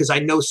bud because I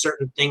know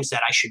certain things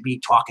that I should be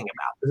talking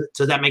about.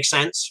 Does that make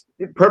sense?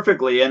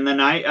 Perfectly. And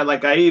then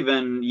I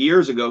even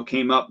years ago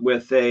came up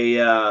with a,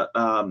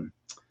 oh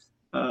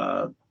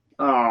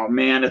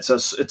man,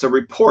 it's a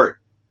report.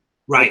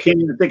 Right. I can't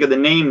even think of the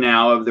name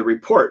now of the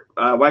report.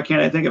 Why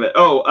can't I think of it?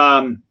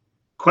 Oh,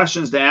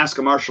 questions to ask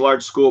a martial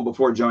arts school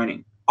before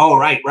joining. Oh,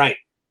 right.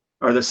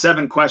 Or the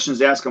 7 questions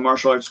to ask a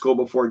martial arts school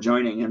before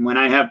joining. And when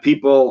I have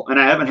people, and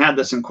I haven't had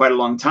this in quite a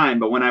long time,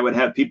 but when I would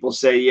have people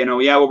say, yeah,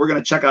 well, we're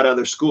going to check out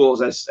other schools,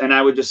 and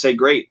I would just say,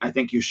 great, I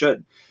think you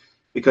should.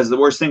 Because the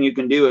worst thing you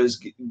can do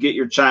is get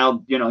your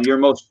child, your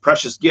most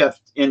precious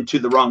gift, into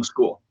the wrong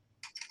school.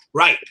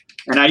 Right.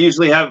 And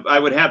I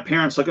would have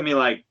parents look at me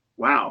like,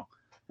 wow.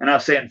 And I'll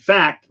say, in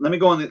fact, let me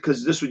go on,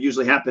 because this would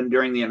usually happen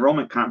during the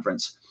enrollment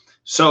conference.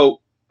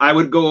 So I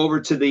would go over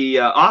to the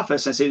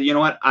office and say, you know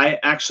what, I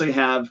actually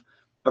have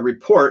a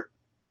report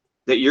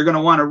that you're going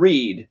to want to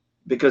read,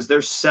 because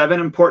there's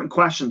 7 important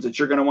questions that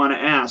you're going to want to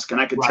ask.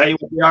 And I can tell you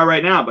what they are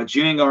right now, but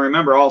you ain't going to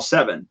remember all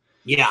 7.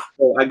 Yeah.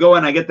 So I go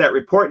and I get that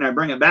report and I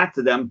bring it back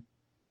to them.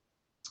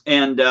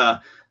 And I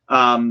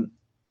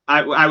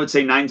would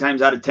say 9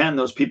 times out of 10,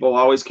 those people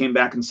always came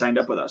back and signed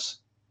up with us.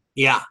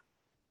 Yeah.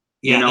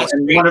 Yeah.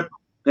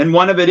 And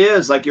one of it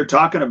is like you're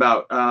talking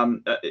about. Are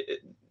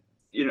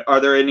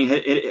there any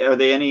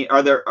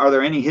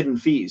hidden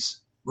fees?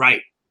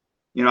 Right.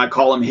 I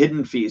call them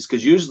hidden fees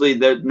because usually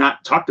they're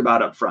not talked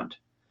about up front.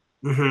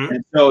 Mm-hmm.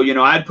 And so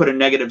I'd put a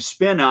negative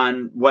spin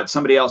on what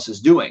somebody else is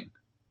doing.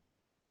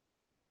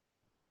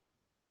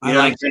 I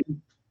like it.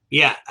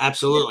 Yeah,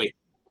 absolutely.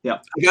 Yeah.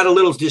 I got a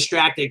little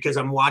distracted because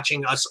I'm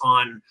watching us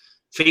on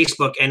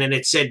Facebook, and then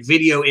it said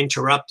video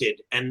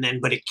interrupted,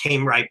 but it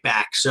came right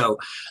back. So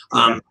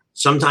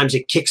sometimes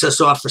it kicks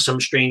us off for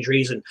some strange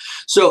reason.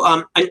 So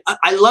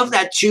I love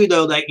that too,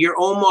 though, that you're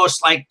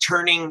almost like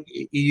turning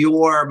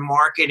your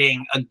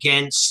marketing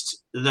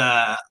against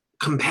the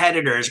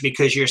competitors,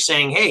 because you're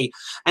saying, hey,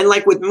 and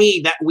like with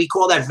me, that we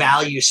call that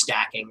value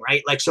stacking,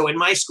 right? Like, so in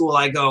my school,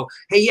 I go,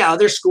 hey, yeah,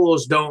 other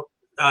schools don't,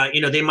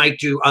 they might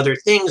do other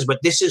things, but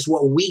this is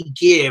what we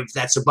give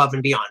that's above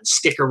and beyond.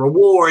 Sticker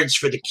rewards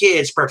for the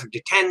kids, perfect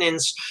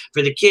attendance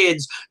for the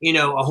kids,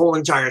 a whole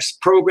entire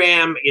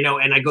program,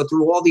 and I go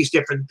through all these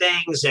different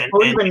things. And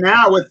even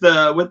now with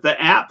the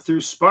app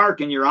through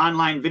Spark and your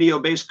online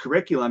video-based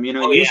curriculum, it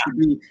used to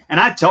be, and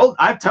I've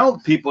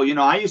told people,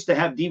 I used to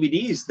have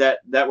DVDs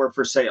that were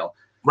for sale.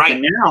 Right.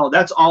 And now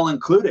that's all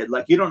included.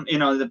 Like you don't,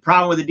 the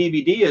problem with a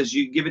DVD is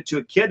you give it to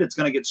a kid, it's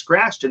going to get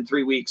scratched in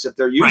 3 weeks if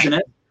they're using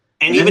it.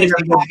 And even if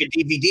they don't have a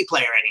DVD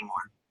player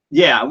anymore.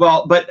 Yeah,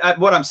 well, but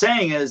what I'm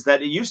saying is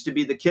that it used to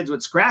be the kids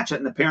would scratch it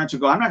and the parents would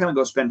go, I'm not going to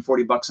go spend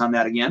 $40 on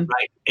that again.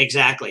 Right,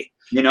 exactly.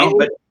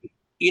 But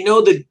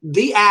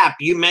the app,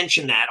 you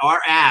mentioned that. Our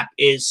app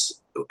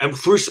is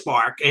through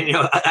Spark. And,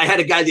 I had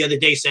a guy the other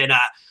day said,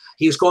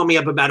 he was calling me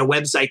up about a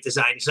website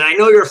design. He said, I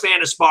know you're a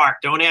fan of Spark.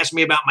 Don't ask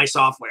me about my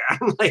software.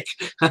 I'm like,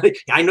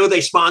 I know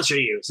they sponsor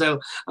you. So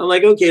I'm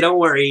like, okay, don't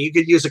worry. You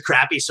could use a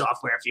crappy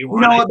software if you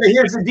want. But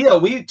here's the deal.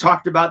 We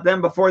talked about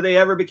them before they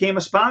ever became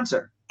a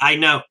sponsor. I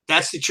know.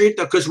 That's the truth,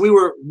 though, because we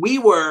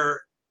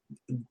were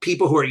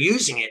people who are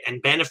using it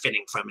and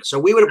benefiting from it. So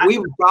we would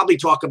probably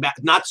talk about,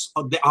 I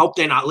hope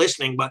they're not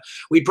listening, but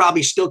we'd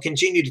probably still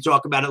continue to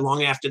talk about it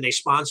long after they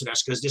sponsored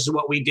us, because this is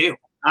what we do.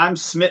 I'm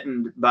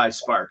smitten by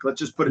Spark. Let's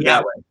just put it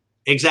that way.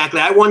 Exactly.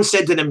 I once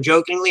said to them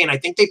jokingly, and I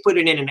think they put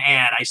it in an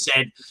ad, I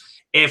said,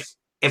 if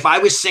if I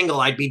was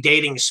single, I'd be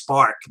dating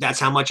Spark. That's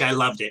how much I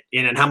loved it,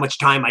 and how much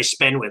time I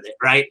spend with it,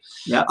 right?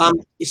 Yeah.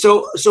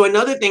 So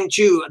another thing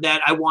too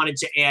that I wanted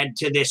to add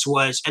to this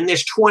was, and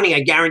there's 20.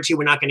 I guarantee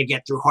we're not going to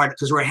get through hard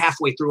because we're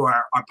halfway through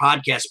our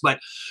podcast. But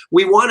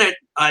we wanted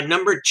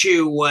number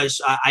 2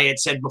 was I had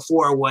said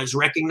before was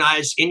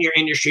recognize in your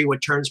industry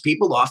what turns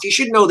people off. You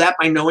should know that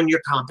by knowing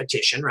your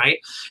competition, right?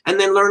 And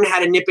then learn how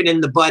to nip it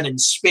in the bud and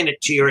spin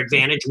it to your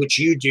advantage, which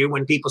you do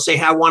when people say,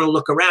 "Hey, I want to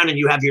look around," and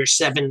you have your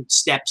 7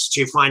 steps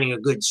to finding a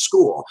good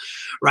school,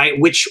 right?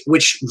 Which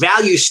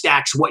value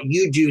stacks what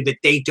you do that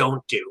they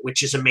don't do,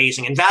 which is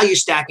amazing. And value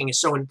stacking is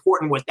so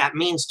important. What that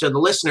means to the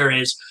listener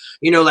is,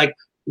 like,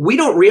 we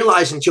don't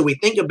realize until we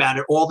think about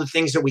it all the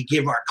things that we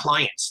give our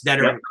clients that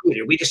are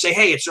included. We just say,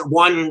 hey, it's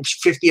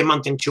 $150 a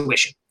month in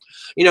tuition.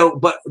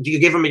 But do you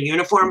give them a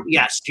uniform?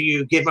 Yes. Do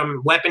you give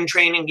them weapon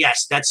training?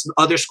 Yes. That's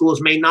other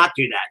schools may not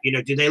do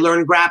that. Do they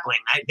learn grappling?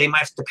 They might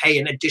have to pay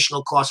an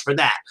additional cost for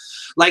that.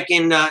 Like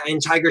in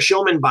Tiger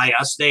Schulman by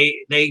us,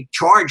 they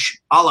charge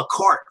a la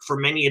carte for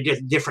many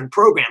different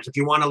programs. If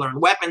you want to learn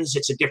weapons,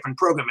 it's a different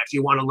program. If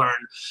you want to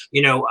learn,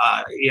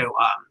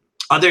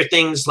 other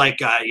things like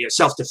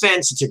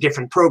self-defense, it's a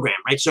different program,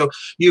 right? So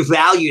you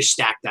value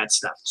stack that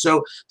stuff.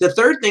 So the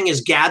third thing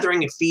is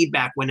gathering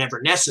feedback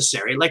whenever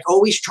necessary, like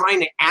always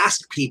trying to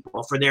ask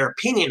people for their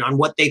opinion on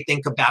what they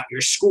think about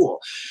your school.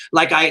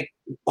 Like I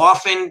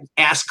often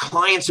ask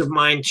clients of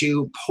mine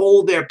to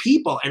poll their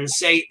people and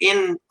say,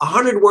 in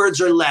 100 words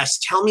or less,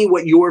 tell me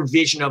what your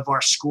vision of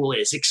our school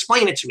is.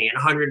 Explain it to me in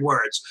 100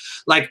 words.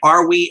 Like,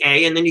 are we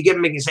and then you give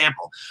them an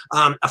example,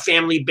 a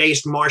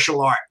family-based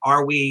martial art?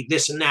 Are we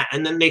this and that?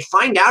 And then they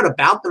find out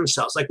about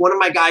themselves. Like one of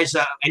my guys,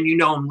 and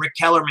him, Rick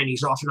Kellerman,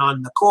 he's often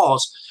on the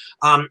calls,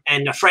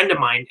 and a friend of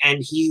mine,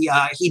 and he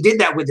did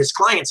that with his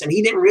clients, and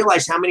he didn't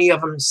realize how many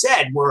of them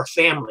said we're a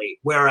family,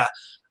 we're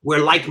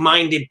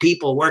like-minded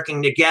people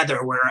working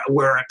together.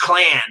 We're a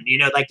clan,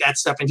 like that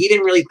stuff. And he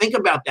didn't really think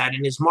about that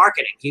in his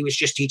marketing. He was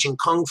just teaching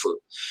Kung Fu,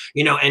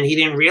 and he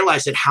didn't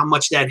realize that how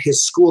much that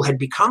his school had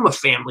become a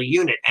family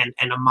unit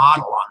and a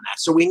model on that.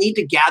 So we need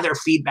to gather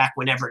feedback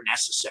whenever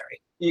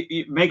necessary.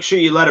 You make sure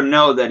you let him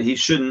know that he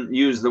shouldn't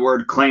use the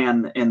word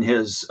clan in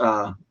his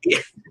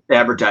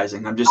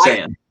advertising. I'm just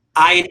saying.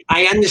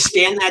 I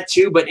understand that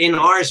too, but in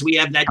ours we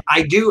have that.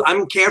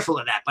 I'm careful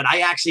of that, but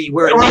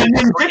we're a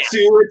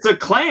ninjutsu. It's a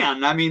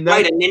clan. I mean,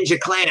 right, a ninja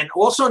clan, and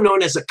also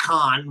known as a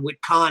Khan, with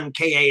Khan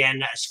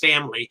K-A-N as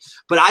family.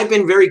 But I've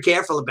been very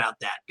careful about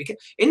that because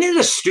isn't it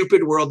a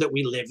stupid world that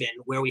we live in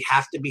where we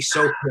have to be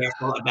so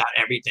careful about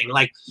everything?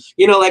 Like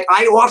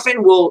I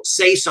often will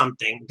say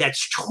something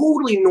that's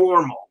totally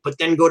normal, but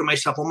then go to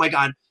myself, oh my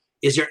God,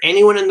 is there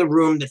anyone in the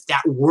room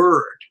that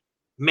word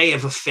may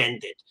have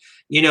offended?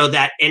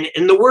 That, and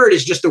the word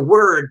is just a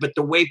word, but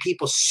the way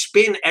people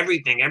spin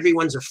everything,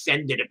 everyone's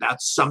offended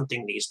about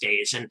something these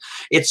days. And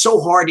it's so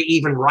hard to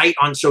even write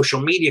on social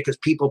media because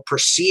people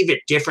perceive it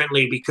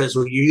differently because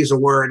you use a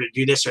word or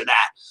do this or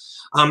that.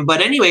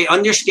 But anyway,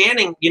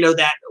 understanding,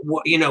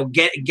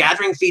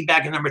 gathering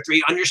feedback. And number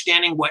 3,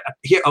 understanding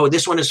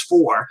this one is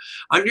 4,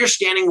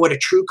 understanding what a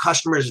true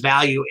customer's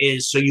value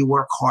is. So you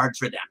work hard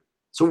for them.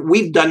 So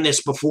we've done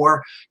this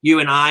before, you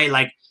and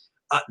I,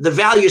 the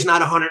value is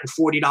not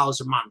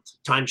 $140 a month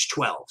times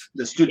 12.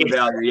 The student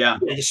value, yeah.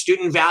 The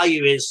student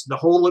value is the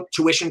whole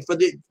tuition for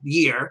the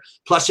year,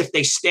 plus if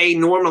they stay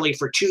normally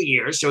for 2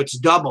 years, so it's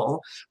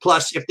double,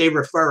 plus if they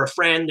refer a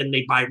friend and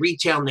they buy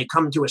retail and they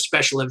come to a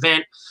special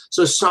event.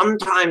 So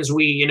sometimes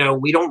we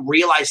don't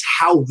realize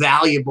how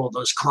valuable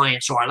those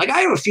clients are. Like I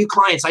have a few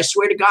clients, I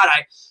swear to God,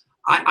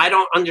 I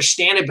don't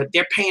understand it, but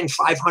they're paying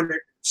 $500,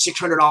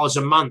 $600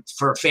 a month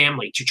for a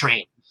family to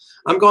train.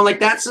 I'm going like,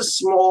 that's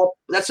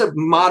a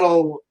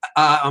Model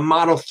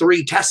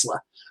 3 Tesla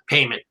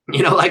payment,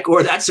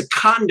 or that's a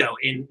condo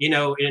in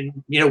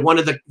one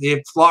of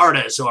the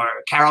Floridas or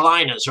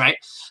Carolinas, right?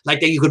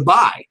 Like that you could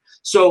buy.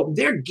 So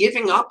they're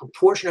giving up a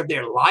portion of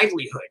their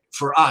livelihood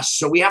for us.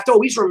 So we have to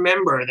always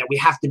remember that we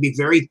have to be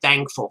very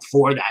thankful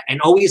for that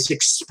and always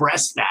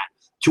express that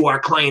to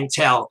our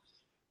clientele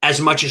as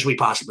much as we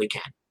possibly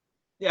can.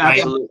 Yeah,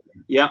 absolutely.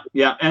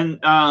 Yeah. And,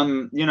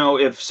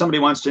 if somebody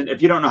wants to,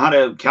 if you don't know how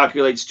to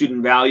calculate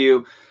student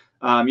value,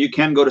 you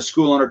can go to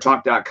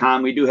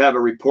schoolownertalk.com. We do have a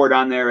report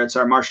on there. It's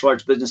our Martial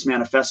Arts Business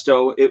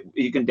Manifesto.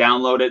 You can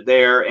download it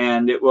there,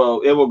 and it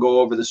will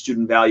go over the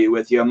student value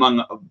with you,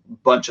 among a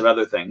bunch of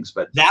other things.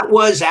 But that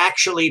was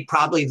actually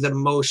probably the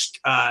most,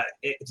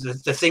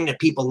 the thing that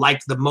people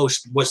liked the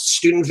most was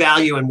student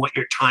value and what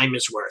your time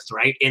is worth,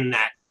 right? In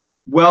that.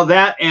 Well,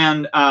 that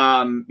and,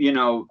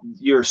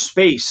 your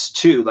space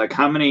too, like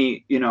how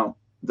many,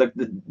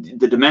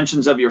 the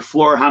dimensions of your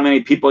floor, how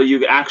many people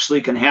you actually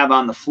can have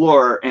on the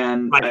floor,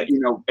 and, right.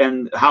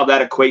 And how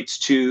that equates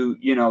to,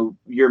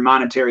 your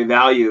monetary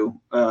value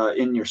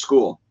in your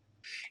school.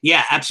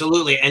 Yeah,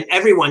 absolutely. And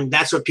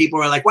that's what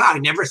people are like, wow, I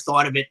never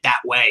thought of it that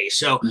way.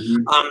 So,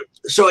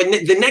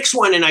 the next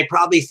one, and I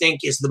probably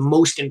think is the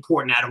most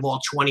important out of all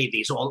 20 of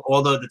these,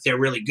 although that they're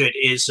really good,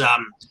 is,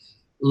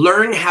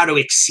 learn how to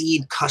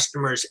exceed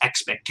customers'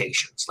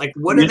 expectations. Like,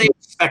 what do they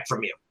expect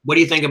from you? What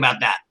do you think about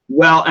that?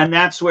 Well, and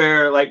that's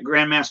where, like,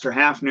 Grandmaster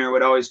Hafner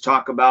would always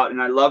talk about,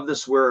 and I love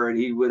this word.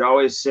 He would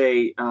always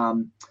say,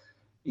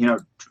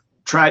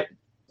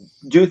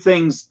 do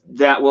things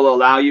that will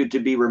allow you to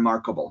be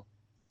remarkable.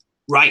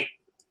 Right.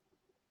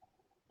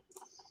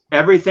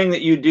 Everything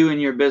that you do in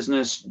your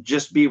business,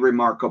 just be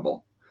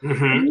remarkable.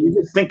 Mm-hmm. You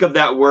just think of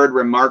that word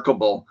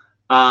remarkable.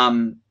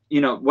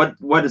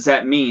 What does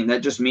that mean?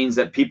 That just means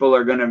that people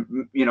are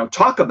going to,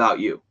 talk about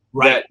you.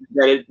 Right.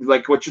 That it,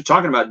 like what you're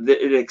talking about,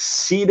 that it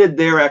exceeded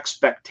their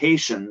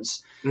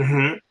expectations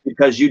mm-hmm.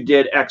 because you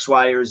did X,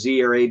 Y, or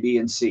Z, or A, B,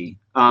 and C.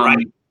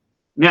 Right.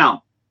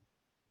 Now,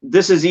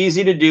 this is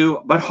easy to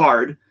do, but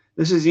hard.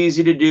 This is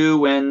easy to do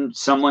when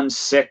someone's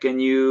sick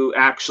and you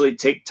actually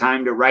take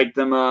time to write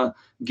them a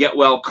get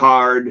well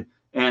card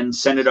and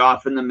send it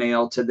off in the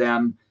mail to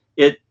them.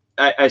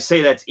 I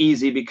say that's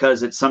easy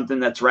because it's something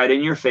that's right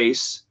in your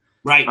face.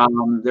 Right.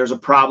 There's a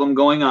problem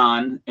going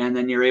on, and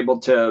then you're able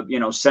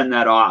to, send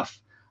that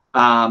off.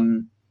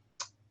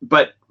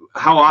 But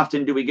how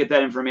often do we get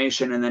that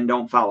information and then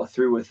don't follow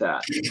through with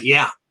that?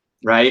 Yeah.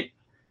 Right.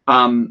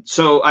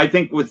 So I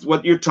think with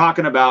what you're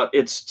talking about,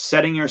 it's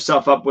setting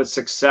yourself up with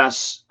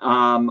success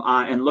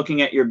and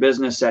looking at your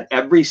business at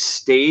every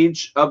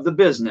stage of the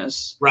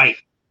business. Right.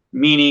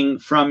 Meaning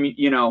from,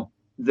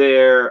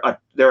 they're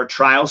a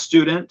trial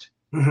student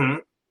mm-hmm.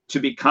 to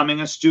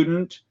becoming a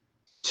student,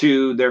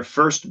 to their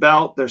first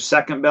belt, their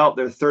second belt,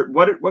 their third.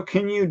 What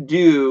can you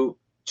do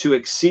to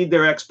exceed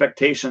their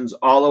expectations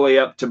all the way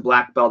up to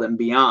black belt and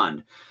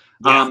beyond?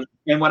 Yeah.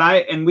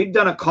 And we've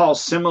done a call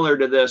similar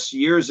to this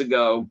years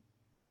ago.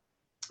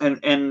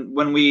 And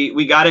when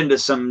we got into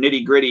some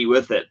nitty gritty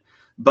with it,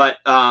 but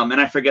and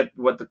I forget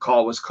what the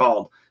call was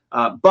called,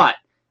 but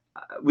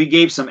we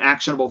gave some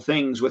actionable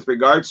things with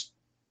regards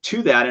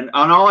to that. And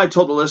all I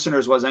told the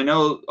listeners was, I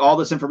know all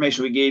this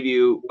information we gave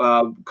you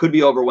could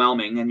be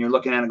overwhelming, and you're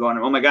looking at it going,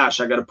 oh my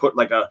gosh, I got to put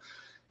like a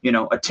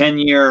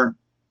 10-year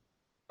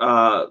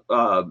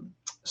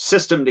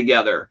system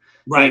together.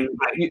 Right.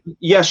 And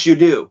yes, you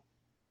do.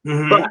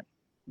 Mm-hmm.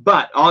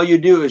 But all you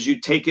do is you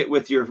take it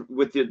with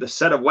the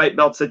set of white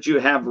belts that you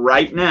have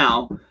right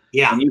now.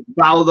 Yeah. And you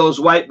follow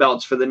those white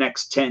belts for the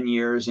next 10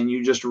 years, and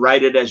you just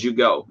write it as you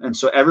go. And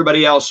so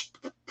everybody else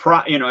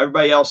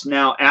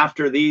now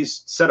after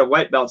these set of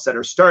white belts that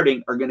are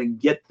starting are going to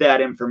get that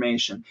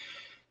information.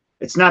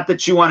 It's not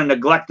that you want to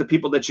neglect the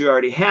people that you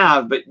already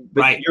have, but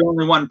right. You're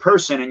only one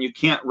person, and you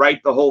can't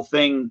write the whole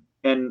thing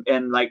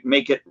and like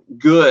make it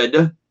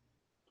good.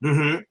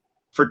 Mm-hmm.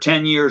 For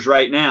 10 years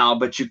right now,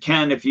 but you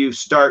can if you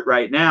start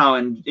right now,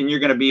 and you're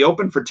going to be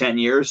open for 10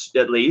 years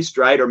at least,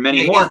 right? Or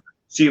many more. Yeah.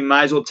 So you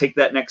might as well take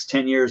that next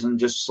 10 years and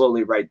just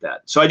slowly write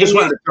that. So I just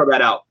wanted to throw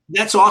that out.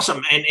 That's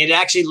awesome. And it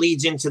actually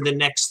leads into the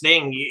next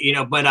thing,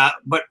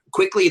 but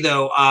quickly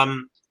though,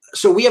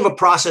 so we have a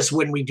process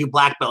when we do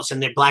black belts,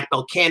 and they're black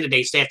belt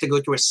candidates. They have to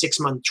go through a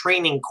 6-month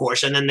training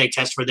course, and then they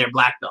test for their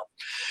black belt.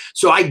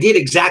 So I did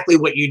exactly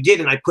what you did,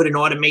 and I put an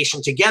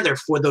automation together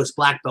for those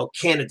black belt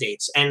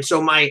candidates. And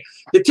so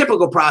the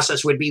typical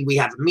process would be we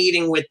have a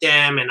meeting with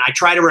them, and I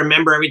try to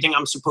remember everything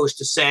I'm supposed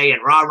to say,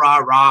 and rah, rah,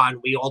 rah, and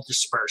we all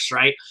disperse,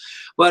 right?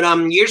 But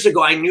years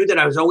ago, I knew that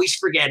I was always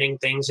forgetting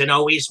things and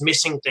always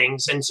missing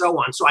things and so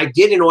on. So I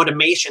did an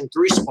automation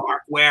through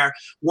Spark where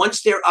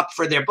once they're up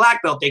for their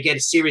black belt, they get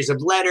a series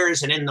of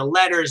letters. And in the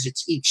letters,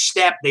 it's each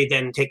step. They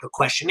then take a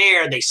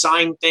questionnaire. They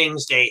sign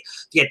things. They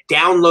get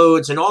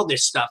downloads and all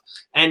this stuff.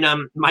 And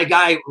my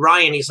guy,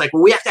 Ryan, he's like,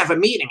 well, we have to have a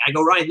meeting. I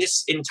go, Ryan,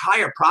 this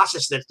entire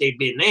process that they've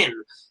been in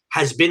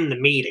has been the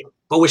meeting.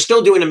 But we're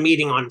still doing a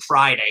meeting on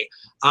Friday.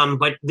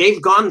 But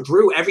they've gone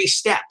through every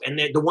step, and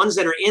the ones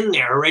that are in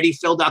there already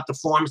filled out the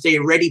forms. They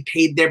already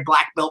paid their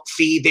black belt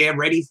fee. They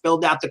already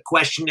filled out the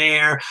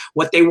questionnaire,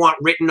 what they want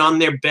written on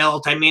their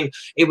belt. I mean,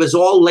 it was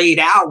all laid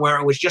out where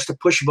it was just a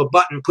push of a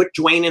button, put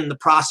Dwayne in the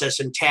process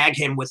and tag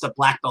him with a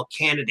black belt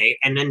candidate.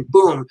 And then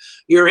boom,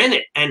 you're in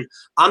it. And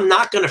I'm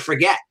not going to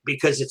forget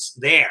because it's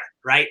there.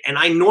 Right. And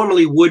I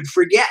normally would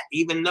forget,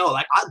 even though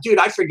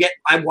I forget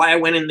why I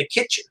went in the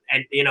kitchen,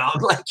 and,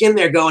 I'm like in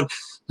there going,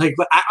 like,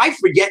 but I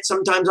forget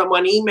sometimes I'm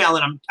on email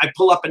and I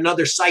pull up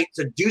another site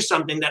to do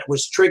something that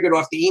was triggered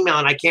off the email,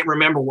 and I can't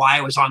remember why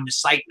I was on the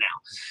site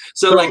now.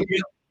 So like,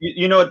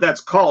 you know what that's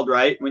called,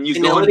 right? When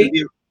you go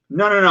into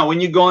no. When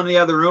you go in the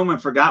other room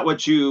and forgot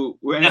what you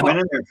went in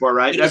there for,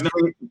 right?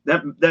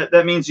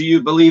 That means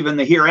you believe in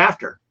the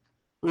hereafter,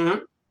 mm-hmm.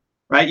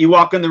 right? You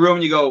walk in the room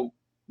and you go,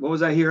 what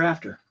was I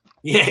hereafter?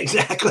 Yeah,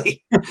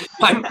 exactly.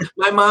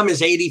 My mom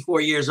is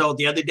 84 years old.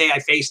 The other day I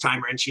FaceTime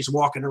her and she's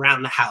walking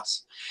around the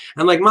house.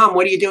 I'm like, Mom,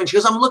 what are you doing? She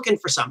goes, I'm looking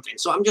for something.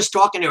 So I'm just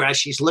talking to her as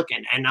she's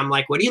looking. And I'm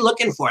like, what are you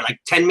looking for?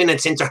 Like 10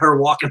 minutes into her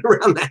walking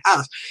around the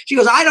house. She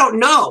goes, I don't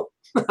know.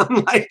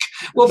 I'm like,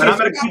 well, but I'm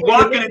going to keep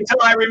walking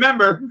until I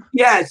remember.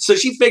 Yeah. So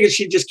she figured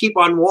she'd just keep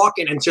on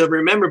walking until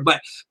remember.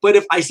 But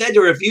if I said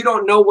to her, if you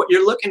don't know what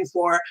you're looking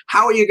for,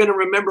 how are you going to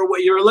remember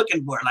what you're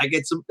looking for? Like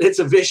it's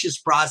a vicious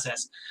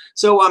process.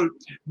 So,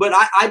 but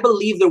I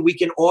believe that we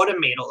can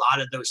automate a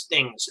lot of those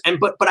things. And,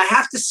 but I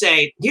have to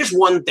say, here's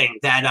one thing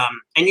that,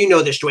 and you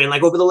know this, Dwayne,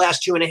 like over the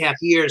last 2.5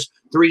 years,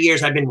 3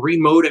 years, I've been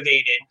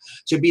remotivated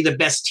to be the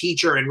best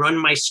teacher and run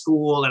my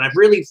school. And I've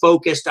really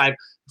focused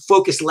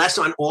less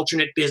on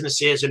alternate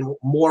businesses and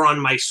more on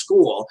my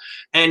school.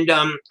 And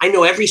I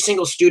know every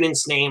single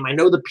student's name. I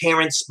know the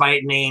parents by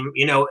name.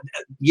 You know,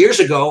 years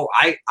ago,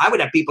 I would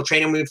have people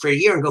training me for a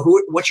year and go,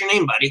 what's your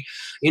name, buddy?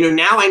 You know,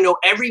 now I know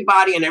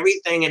everybody and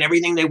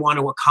everything they want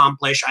to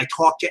accomplish. I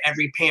talk to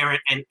every parent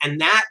and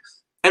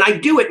I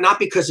do it not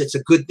because it's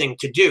a good thing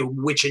to do,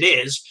 which it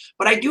is,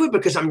 but I do it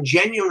because I'm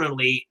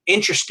genuinely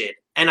interested.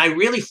 And I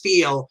really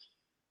feel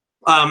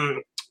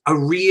a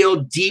real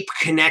deep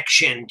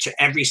connection to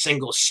every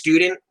single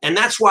student. And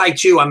that's why,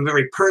 too, I'm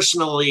very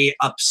personally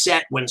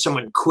upset when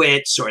someone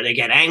quits or they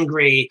get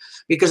angry,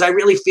 because I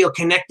really feel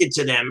connected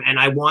to them and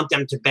I want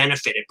them to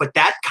benefit it. But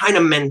that kind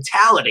of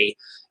mentality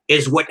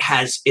is what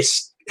has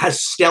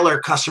stellar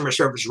customer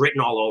service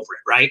written all over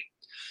it, right?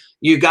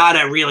 You got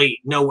to really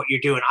know what you're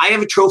doing. I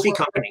have a trophy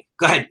company.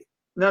 Go ahead.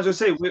 No, I was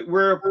going to say,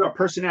 we're a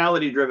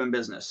personality-driven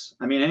business.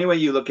 I mean, any way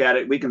you look at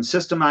it, we can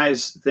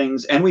systemize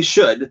things, and we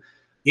should.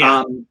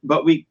 Yeah.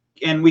 But we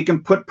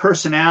can put our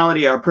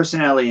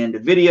personality into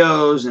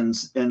videos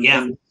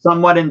and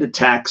somewhat into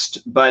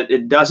text, but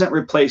it doesn't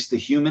replace the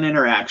human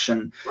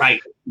interaction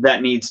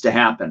that needs to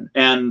happen.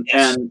 And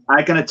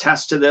I can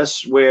attest to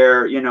this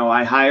where, you know,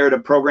 I hired a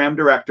program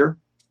director,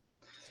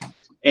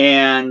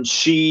 and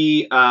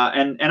she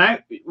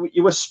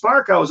with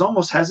Spark, I was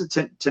almost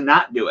hesitant to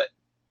not do it.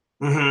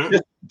 Mm-hmm.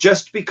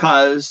 Just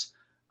because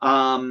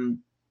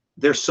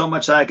there's so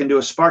much that I can do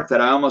with Spark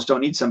that I almost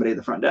don't need somebody at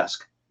the front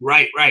desk.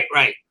 Right.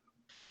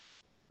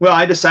 Well,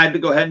 I decided to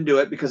go ahead and do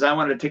it because I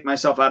wanted to take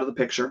myself out of the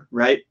picture,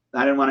 right?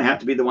 I didn't want to have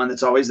to be the one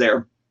that's always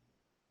there.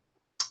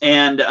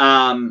 And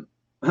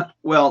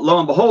well, lo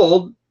and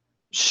behold,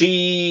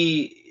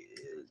 she's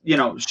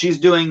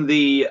doing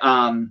the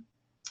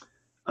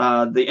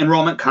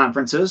enrollment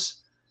conferences.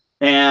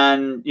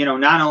 And, you know,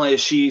 not only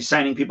is she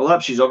signing people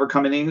up, she's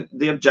overcoming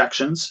the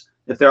objections,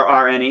 if there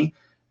are any.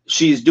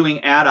 She's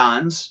doing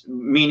add-ons,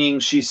 meaning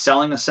she's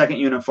selling a second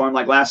uniform.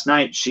 Like last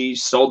night, she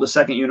sold the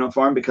second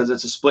uniform because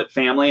it's a split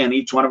family and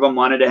each one of them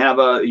wanted to have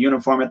a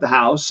uniform at the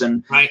house.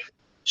 And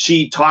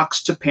she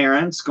talks to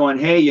parents going,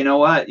 hey, you know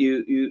what,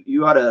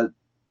 you ought to,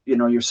 you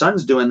know, your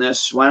son's doing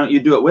this. Why don't you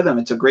do it with him?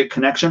 It's a great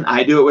connection.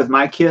 I do it with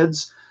my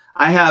kids.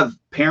 I have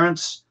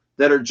parents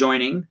that are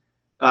joining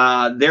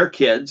their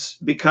kids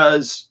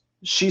because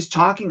she's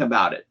talking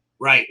about it.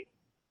 Right.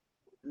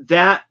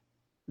 That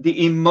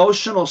the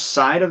emotional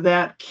side of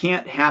that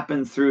can't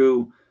happen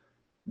through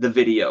the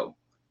video,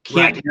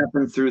 can't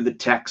happen through the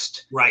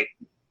text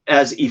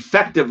as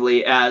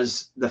effectively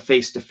as the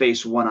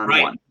face-to-face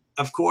one-on-one.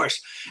 Of course.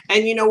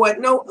 And you know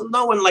what? No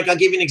one, like, I'll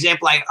give you an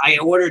example. I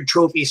ordered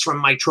trophies from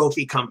my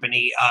trophy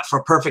company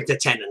for perfect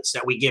attendance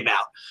that we give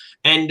out.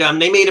 And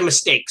they made a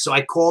mistake. So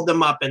I called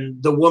them up,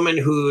 and the woman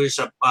who's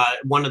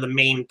one of the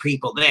main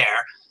people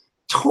there,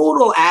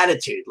 total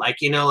attitude, like,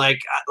 you know,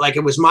 like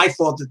it was my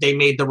fault that they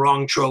made the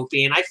wrong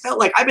trophy. And I felt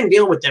like I've been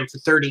dealing with them for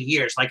 30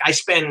 years. Like I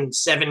spend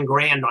 $7,000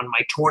 on my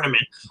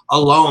tournament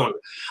alone.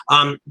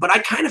 But I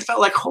kind of felt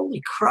like,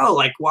 holy crow,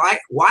 like why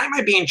am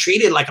I being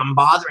treated like I'm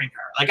bothering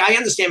her? Like, I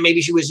understand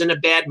maybe she was in a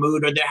bad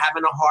mood or they're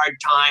having a hard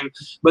time,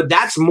 but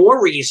that's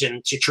more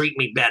reason to treat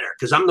me better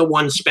because I'm the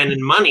one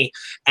spending money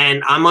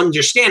and I'm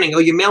understanding, oh,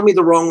 you mail me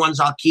the wrong ones,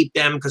 I'll keep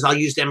them because I'll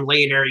use them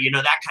later, you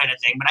know, that kind of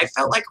thing. But I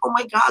felt like, oh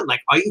my God,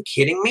 like, are you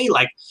kidding me?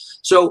 Like,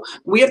 so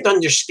we have to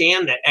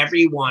understand that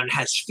everyone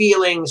has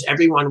feelings.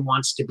 Everyone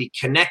wants to be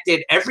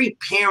connected. Every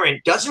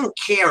parent doesn't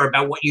care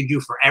about what you do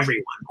for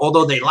everyone,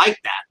 although they like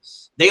that.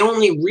 They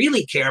only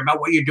really care about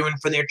what you're doing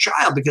for their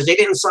child because they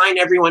didn't sign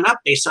everyone up.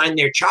 They signed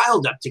their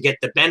child up to get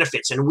the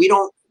benefits. And we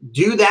don't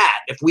do that.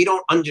 If we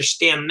don't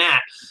understand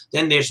that,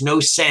 then there's no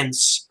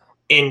sense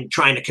in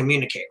trying to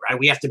communicate, right?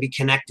 We have to be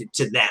connected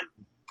to them.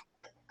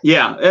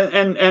 Yeah.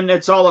 And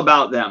it's all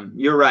about them.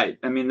 You're right.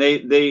 I mean,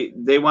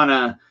 they want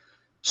to.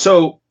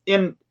 So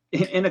in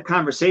a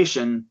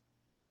conversation,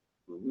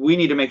 we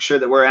need to make sure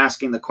that we're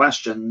asking the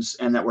questions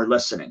and that we're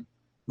listening.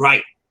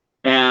 Right.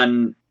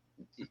 And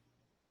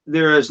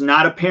there is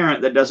not a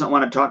parent that doesn't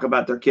want to talk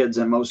about their kids,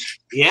 and most,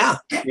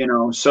 you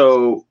know,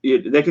 so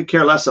they could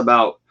care less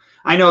about,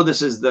 I know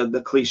this is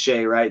the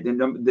cliche, right?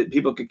 That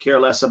people could care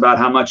less about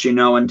how much you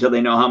know until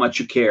they know how much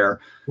you care.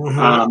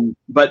 Mm-hmm.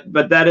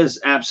 But that is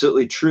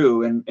absolutely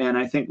true. And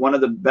I think one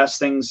of the best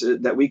things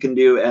that we can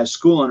do as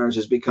school owners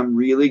is become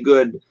really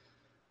good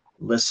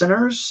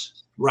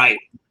listeners, right,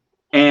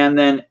 and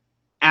then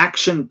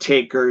action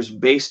takers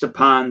based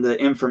upon the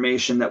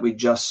information that we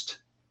just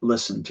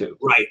listened to.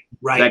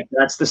 Right.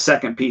 That's the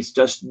second piece.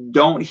 Just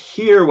don't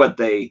hear what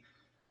they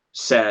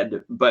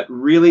said, but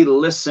really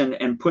listen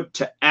and put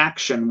to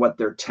action what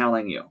they're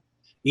telling you.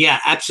 Yeah,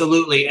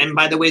 absolutely. And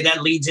by the way,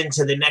 that leads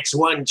into the next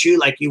one too.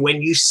 Like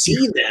when you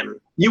see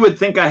them, you would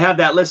think I have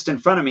that list in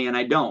front of me, and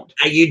I don't.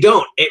 You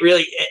don't. It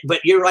really, but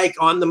you're like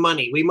on the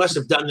money. We must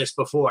have done this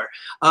before.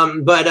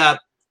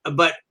 But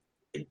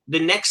the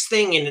next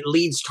thing, and it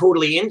leads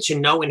totally into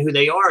knowing who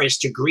they are, is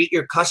to greet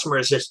your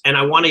customers. And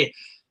I want to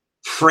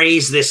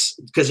phrase this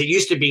because it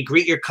used to be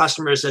greet your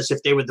customers as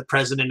if they were the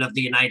president of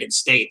the United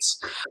States,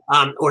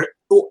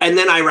 and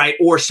then I write,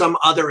 or some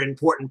other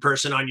important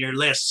person on your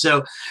list.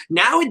 So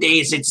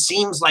nowadays it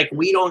seems like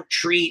we don't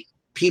treat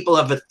people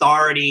of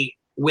authority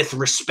with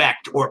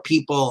respect, or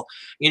people,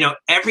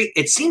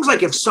 it seems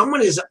like if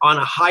someone is on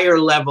a higher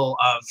level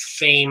of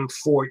fame,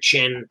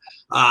 fortune,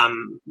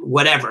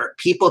 whatever,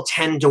 people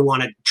tend to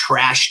want to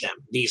trash them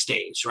these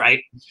days,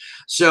 right?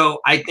 So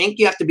I think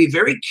you have to be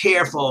very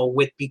careful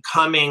with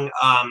becoming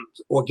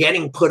or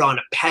getting put on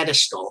a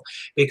pedestal,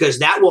 because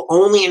that will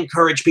only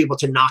encourage people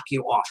to knock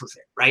you off of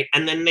it, right?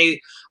 And then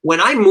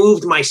when I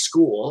moved my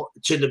school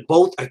to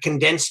I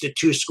condensed it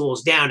 2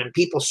 schools down, and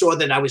people saw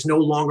that I was no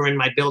longer in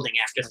my building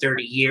after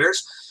 30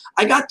 years,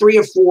 I got 3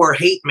 or 4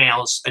 hate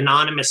mails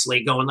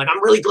anonymously going like,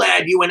 I'm really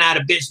glad you went out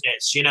of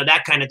business,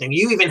 that kind of thing.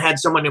 You even had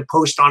someone who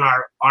post on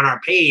our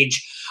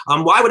page,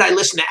 why would I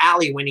listen to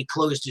Ali when he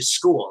closed his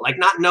school? Like,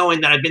 not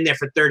knowing that I've been there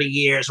for 30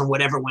 years and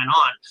whatever went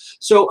on.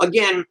 So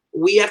again,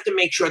 we have to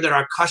make sure that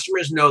our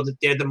customers know that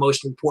they're the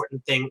most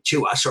important thing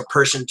to us, or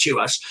person to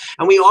us.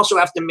 And we also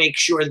have to make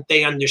sure that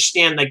they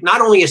understand, like,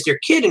 not only is their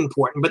kid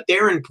important, but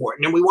they're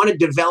important. And we want to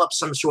develop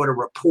some sort of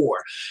rapport,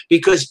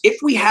 because if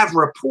we have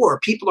rapport,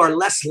 people are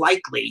less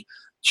likely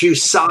to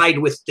side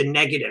with the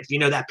negative.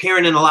 That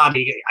parent in the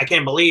lobby, I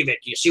can't believe it.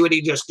 You see what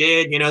he just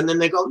did? And then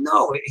they go,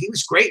 no, he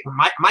was great.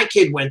 My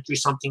kid went through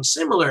something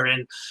similar,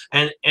 and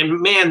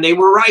man, they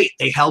were right.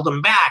 They held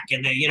him back,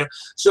 and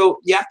so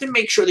you have to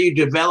make sure that you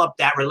develop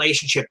that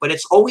relationship, but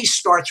it always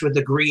starts with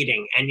the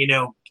greeting, and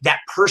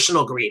that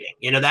personal greeting,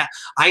 that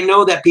I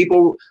know that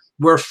people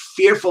were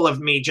fearful of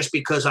me just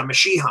because I'm a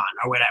Shihan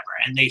or whatever,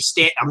 and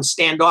I'm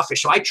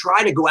standoffish. So I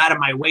try to go out of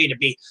my way to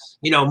be,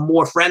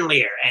 more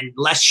friendlier and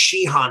less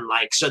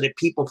Shihan-like, so that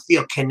people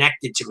feel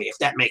connected to me, if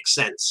that makes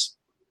sense.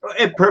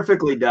 It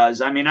perfectly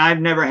does. I mean,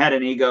 I've never had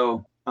an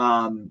ego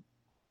out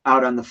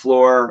on the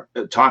floor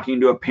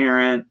talking to a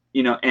parent,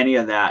 any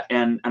of that.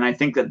 And I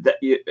think that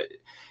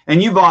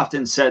you've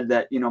often said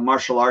that,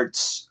 martial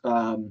arts,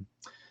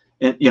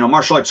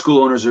 martial arts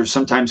school owners are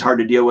sometimes hard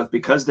to deal with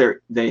because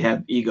they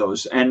have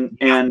egos, and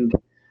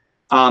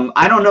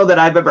I don't know that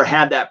I've ever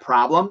had that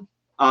problem.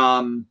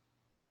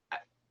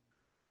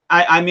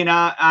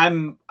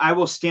 I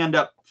will stand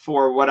up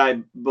for what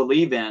I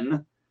believe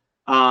in,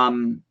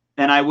 and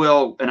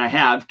I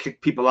have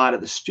kicked people out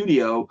of the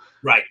studio,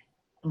 right?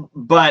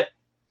 But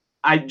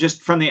I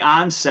just, from the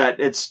onset,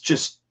 it's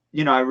just,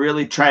 I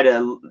really try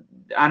to,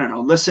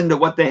 listen to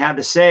what they have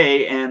to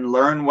say and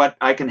learn what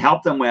I can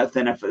help them with.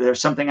 And if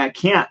there's something I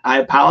can't, I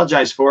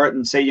apologize for it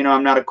and say,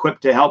 I'm not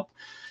equipped to help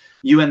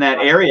you in that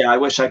area. I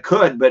wish I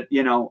could, but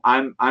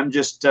I'm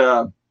just,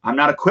 I'm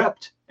not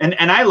equipped. And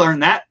I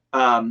learned that,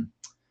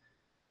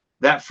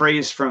 that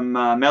phrase from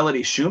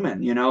Melody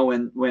Schumann,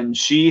 when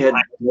she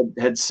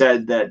had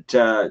said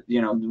that,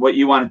 what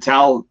you want to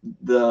tell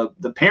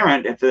the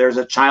parent, if there's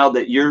a child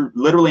that you're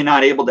literally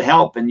not able to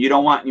help and you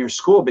don't want in your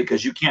school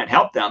because you can't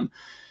help them,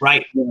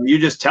 right? You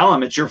just tell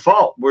them it's your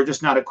fault. We're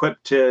just not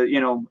equipped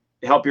to,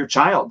 help your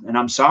child, and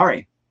I'm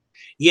sorry.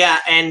 Yeah,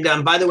 and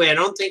by the way, I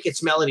don't think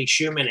it's Melody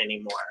Schumann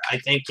anymore. I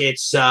think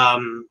it's, I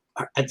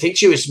think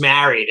she was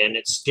married, and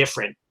it's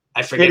different.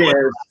 I forget. It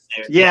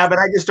is. Yeah, but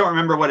I just don't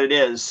remember what it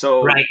is.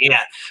 So right,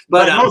 yeah,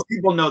 but most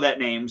people know that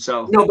name.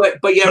 So no, but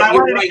yeah, but I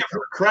want to give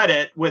her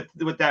credit with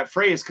that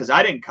phrase, because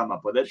I didn't come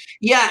up with it.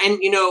 Yeah, and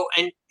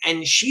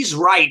and she's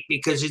right,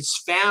 because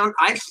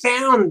I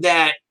found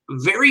that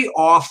very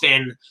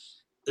often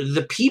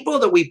the people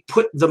that we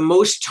put the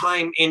most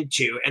time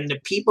into, and the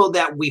people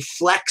that we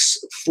flex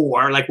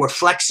for, like we're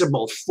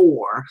flexible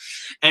for,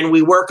 and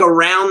we work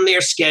around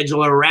their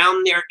schedule,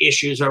 around their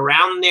issues,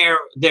 around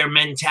their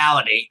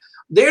mentality,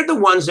 they're the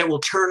ones that will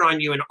turn on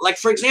you. And like,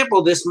 for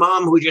example, this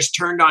mom who just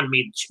turned on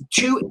me,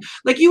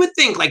 like, you would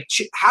think, like,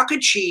 how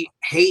could she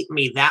hate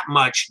me that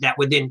much that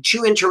within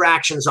 2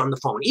 interactions on the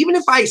phone, even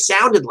if I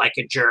sounded like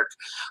a jerk,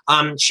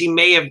 she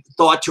may have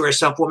thought to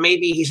herself, well,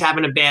 maybe he's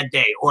having a bad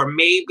day, or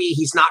maybe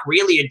he's not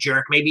really a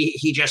jerk. Maybe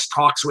he just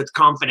talks with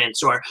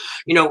confidence, or,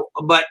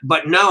 but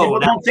no. People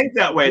don't think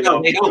that way,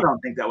 though. People don't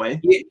think that way.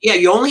 Yeah,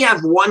 you only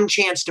have one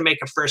chance to make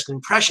a first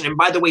impression. And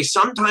by the way,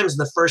 sometimes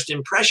the first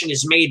impression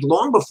is made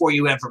long before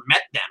you ever met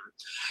them.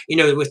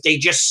 If they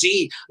just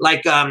see,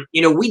 like,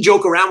 we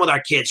joke around with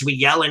our kids. We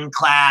yell in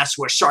class.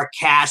 We're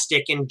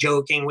sarcastic and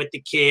joking with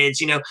the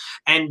kids,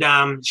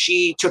 and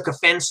she took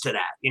offense to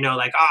that,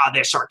 like,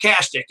 they're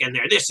sarcastic and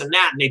they're this and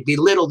that, and they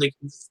belittle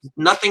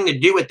nothing to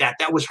do with that.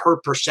 That was her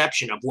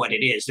perception of what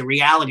it is. The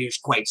reality is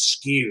quite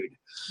skewed.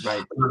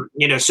 Right.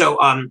 So,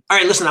 all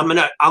right, listen,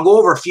 I'll go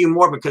over a few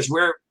more because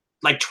we're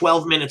like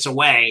 12 minutes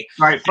away.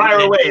 All right, fire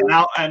away,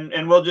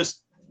 and we'll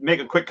just make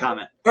a quick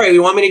comment. All right,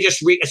 you want me to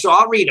just read? So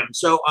I'll read them.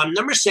 So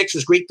number 6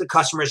 was greet the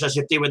customers as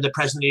if they were the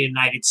president of the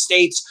United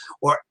States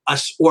or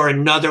us or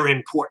another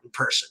important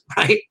person,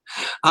 right?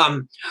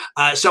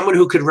 Someone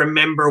who could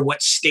remember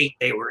what state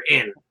they were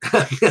in,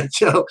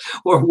 so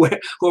or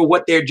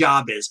what their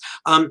job is.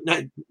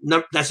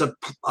 That's a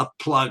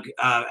plug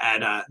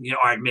at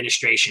our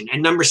administration.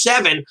 And number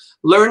 7,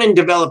 learn and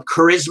develop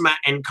charisma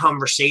and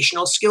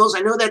conversational skills.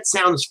 I know that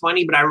sounds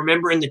funny, but I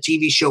remember in the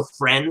TV show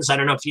Friends. I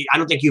don't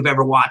think you've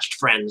ever watched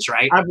Friends,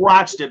 right? I've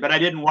watched it, but I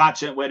didn't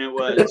watch it when it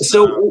was.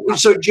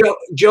 So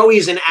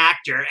Joey's an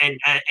actor and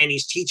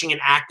he's teaching an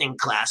acting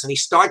class, and he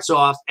starts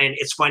off, and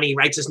it's funny. He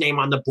writes his name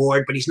on the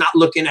board, but he's not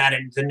looking at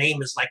it. The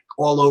name is like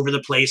all over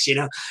the place,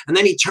 And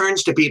then he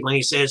turns to people and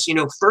he says,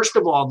 first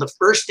of all, the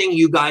first thing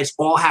you guys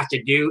all have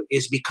to do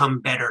is become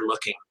better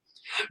looking.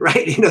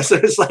 Right. So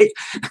it's like,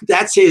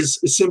 that's his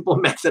simple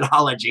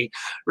methodology.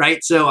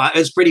 Right. So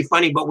it's pretty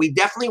funny, but we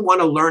definitely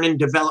want to learn and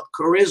develop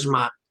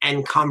charisma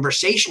and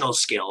conversational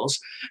skills.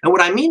 And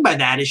what I mean by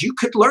that is you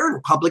could learn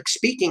public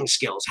speaking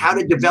skills, how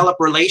to develop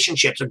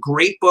relationships. A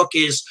great book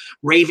is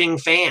Raving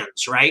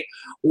Fans, right?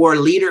 Or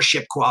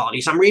leadership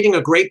qualities. I'm reading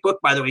a great book,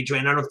 by the way,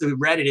 Joanne. I don't know if you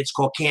read it. It's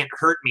called Can't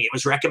Hurt Me. It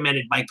was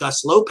recommended by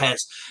Gus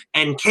Lopez.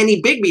 And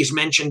Kenny Bigby's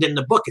mentioned in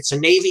the book. It's a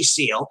Navy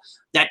SEAL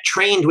that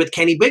trained with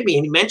Kenny Bigby.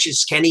 And he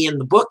mentions Kenny in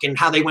the book and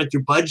how they went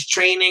through BUD/S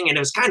training. And it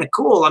was kind of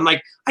cool. I'm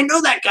like, I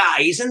know that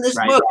guy. He's in this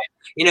book.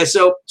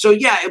 So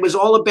yeah, it was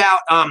all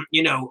about,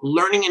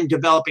 learning and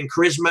developing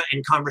charisma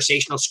and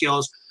conversational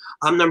skills.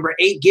 Number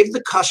 8, give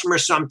the customer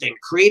something,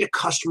 create a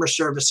customer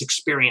service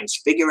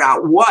experience, figure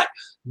out what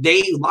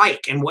they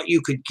like and what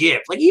you could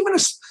give. Like even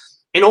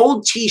an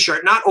old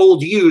t-shirt, not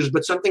old used,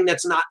 but something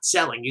that's not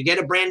selling. You get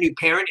a brand new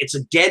parent, it's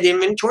a dead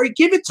inventory,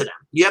 give it to them.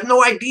 You have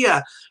no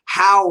idea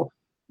how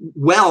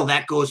well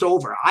that goes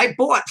over. I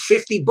bought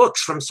 50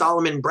 books from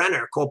Solomon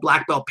Brenner called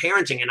Black Belt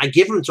Parenting, and I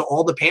give them to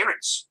all the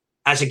parents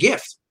as a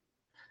gift.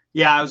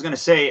 Yeah, I was going to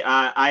say,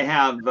 I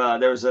have,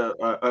 there's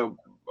a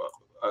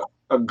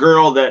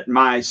girl that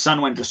my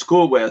son went to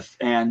school with,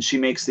 and she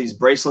makes these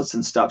bracelets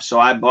and stuff. So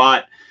I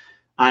bought,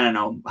 I don't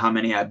know how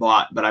many I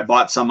bought, but I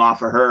bought some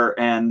off of her,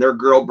 and they're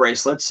girl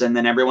bracelets. And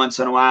then every once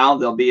in a while,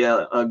 there'll be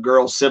a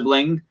girl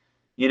sibling,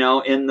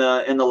 in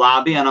the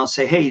lobby, and I'll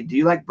say, hey, do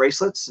you like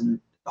bracelets? And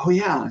oh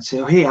yeah. I say,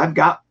 oh, hey, I've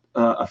got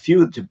a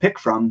few to pick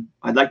from.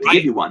 I'd like to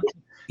give you one.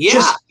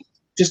 Yeah.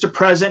 Just a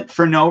present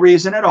for no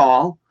reason at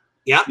all.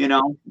 Yeah.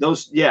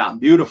 Those, yeah,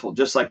 beautiful.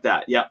 Just like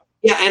that. Yeah.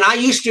 Yeah. And I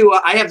used to,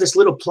 I have this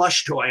little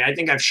plush toy. I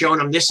think I've shown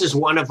him. This is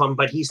one of them,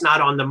 but he's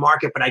not on the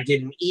market, but I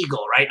did an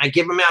eagle, right? I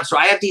give them out. So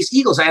I have these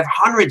eagles. I have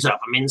hundreds of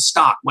them in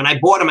stock. When I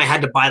bought them, I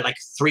had to buy like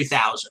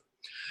 3,000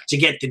 to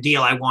get the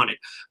deal I wanted.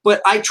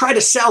 But I try to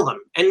sell them,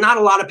 and not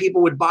a lot of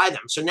people would buy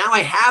them. So now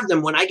I have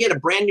them. When I get a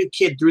brand new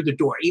kid through the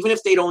door, even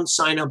if they don't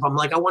sign up, I'm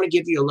like, I want to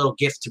give you a little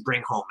gift to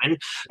bring home.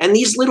 And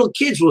these little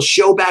kids will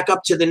show back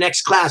up to the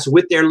next class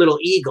with their little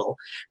eagle,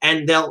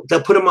 and they'll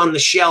put them on the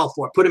shelf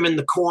or put them in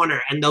the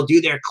corner, and they'll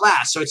do their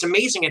class. So it's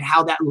amazing at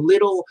how that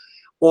little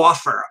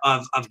offer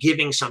of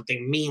giving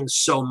something means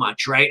so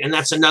much, right? And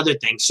that's another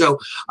thing. So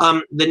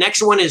the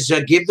next one is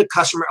give the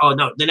customer,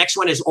 the next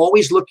one is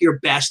always look your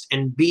best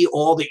and be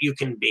all that you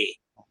can be.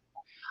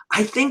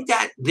 I think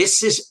that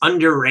this is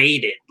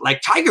underrated. Like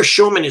Tiger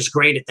Schulman is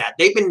great at that.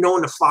 They've been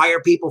known to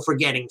fire people for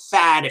getting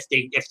fat if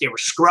they were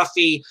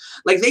scruffy.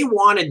 Like they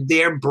wanted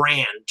their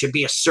brand to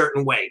be a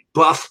certain way,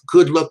 buff,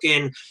 good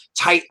looking,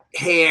 tight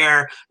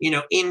hair,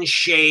 in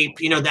shape,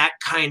 that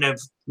kind of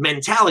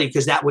mentality,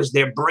 because that was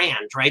their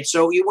brand, right?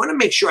 So you want to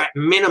make sure at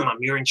minimum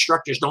your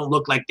instructors don't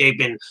look like they've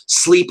been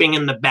sleeping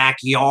in the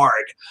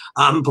backyard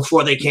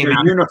before they came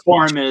out.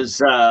 Uniform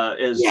is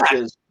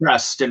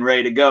pressed and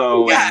ready to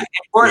go. Yeah,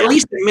 or at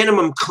least at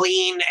minimum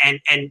clean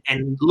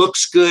and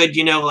looks good,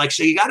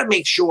 so you got to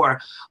make sure,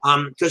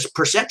 because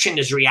perception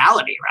is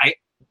reality, right?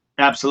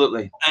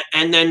 Absolutely.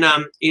 And then,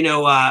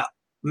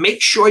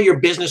 make sure your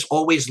business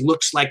always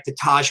looks like the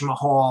Taj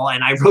Mahal.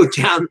 And I wrote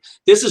down,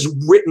 this is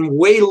written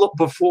way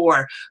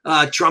before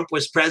Trump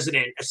was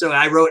president. So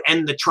I wrote,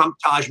 and the Trump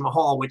Taj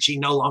Mahal, which he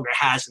no longer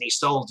has and he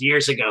sold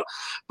years ago.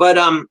 But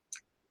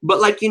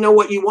like,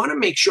 what you want to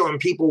make sure when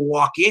people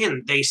walk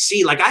in, they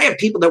see, like I have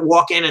people that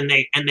walk in and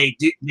they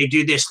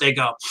do this, they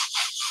go,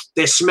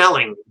 they're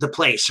smelling the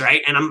place,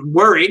 right? And I'm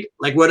worried,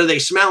 like, what are they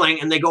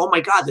smelling? And they go, oh my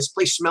God, this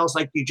place smells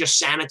like you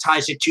just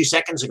sanitized it 2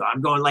 seconds ago.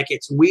 I'm going, like,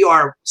 we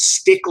are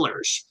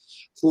sticklers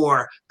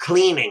for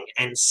cleaning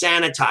and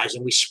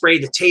sanitizing. We spray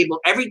the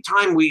table. Every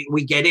time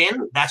we get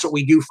in, that's what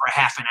we do for a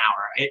half an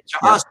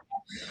hour. Us,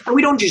 and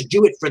we don't just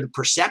do it for the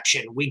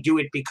perception. We do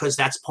it because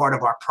that's part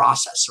of our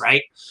process,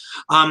 right?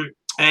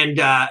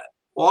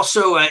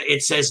 Also,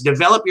 it says,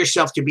 develop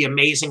yourself to be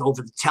amazing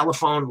over the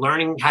telephone,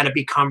 learning how to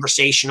be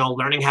conversational,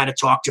 learning how to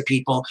talk to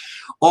people.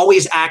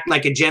 Always act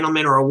like a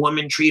gentleman or a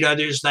woman, treat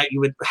others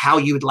how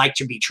you would like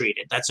to be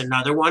treated. That's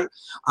another one.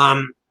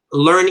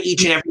 Learn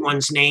each and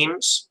everyone's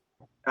names.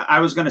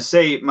 I was going to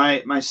say,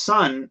 my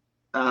son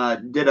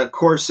did a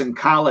course in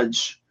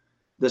college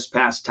this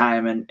past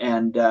time,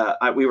 and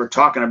we were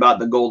talking about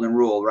the golden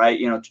rule, right?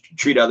 You know,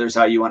 treat others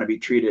how you want to be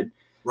treated.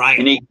 Right.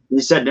 And he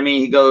said to me,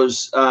 he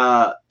goes,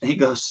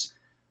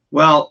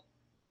 well,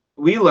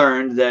 we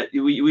learned that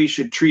we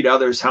should treat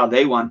others how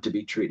they want to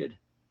be treated.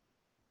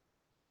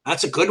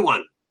 That's a good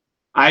one.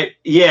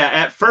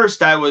 At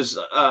first I was,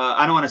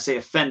 I don't want to say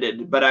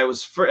offended, but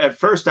at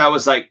first I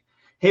was like,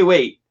 hey,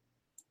 wait,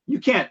 you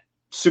can't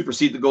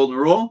supersede the golden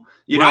rule,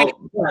 you know.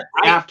 But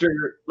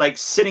after like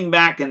sitting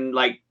back and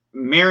like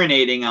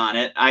marinating on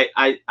it,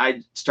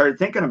 I started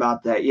thinking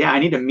about that. Yeah, I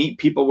need to meet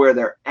people where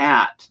they're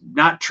at,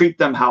 not treat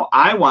them how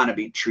I want to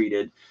be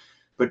treated,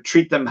 but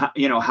treat them how,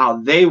 you know, how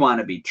they want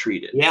to be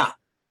treated. Yeah.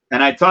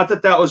 And I thought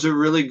that was a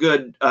really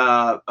good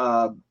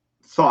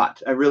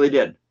thought. I really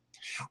did.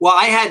 Well,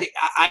 I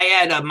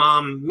had a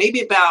mom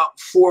maybe about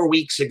 4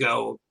 weeks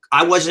ago.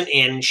 I wasn't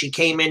in. She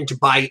came in to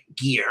buy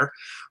gear.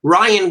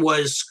 Ryan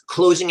was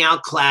closing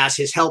out class.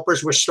 His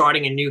helpers were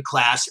starting a new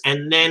class.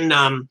 And then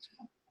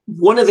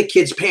one of the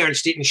kids'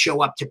 parents didn't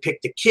show up to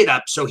pick the kid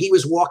up. So he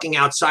was walking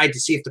outside to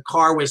see if the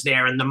car was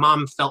there, and the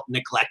mom felt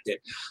neglected.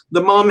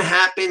 The mom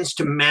happens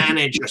to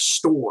manage a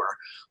store.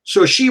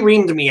 So she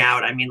reamed me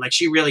out. I mean, like,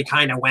 she really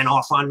kind of went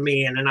off on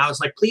me. And then I was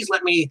like, please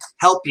let me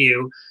help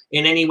you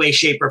in any way,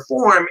 shape, or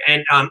form.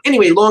 And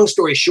anyway, long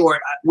story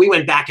short, we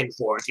went back and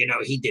forth. You know,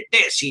 he did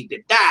this, he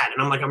did that.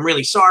 And I'm like, I'm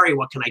really sorry.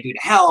 What can I do to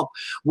help?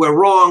 We're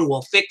wrong.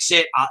 We'll fix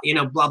it. You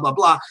know, blah, blah,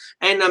 blah.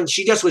 And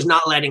she just was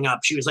not letting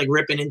up. She was like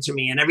ripping into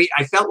me. And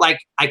I felt like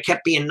I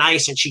kept being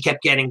nice, and she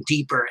kept getting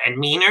deeper and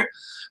meaner.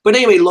 But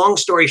anyway, long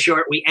story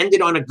short, we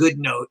ended on a good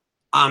note.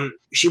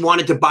 She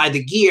wanted to buy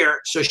the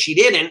gear, so she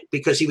didn't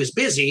because he was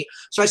busy.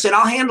 So I said,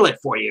 I'll handle it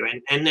for you.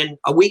 And then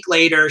a week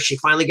later, she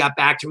finally got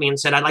back to me and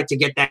said, I'd like to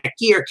get that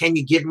gear. Can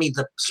you give me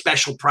the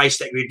special price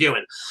that you're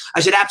doing?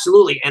 I said,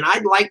 absolutely. And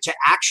I'd like to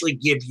actually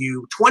give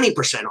you 20%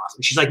 off.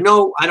 And she's like,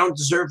 no, I don't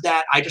deserve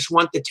that. I just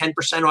want the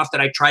 10% off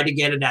that I tried to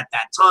get it at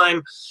that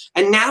time.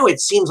 And now it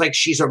seems like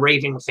she's a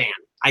raving fan.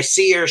 I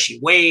see her, she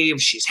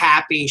waves, she's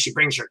happy, she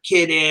brings her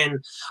kid in.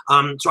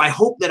 So I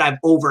hope that I've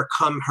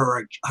overcome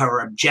her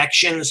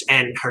objections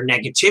and her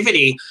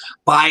negativity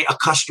by a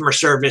customer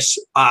service.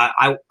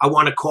 I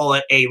want to call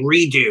it a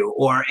redo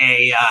or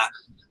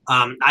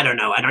I don't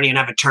know. I don't even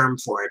have a term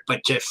for it,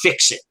 but to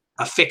fix it,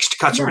 a fixed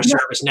customer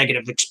service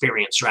negative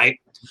experience, right?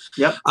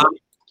 Yep.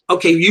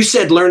 Okay, you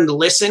said learn to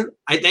listen,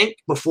 I think,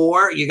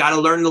 before. You got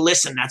to learn to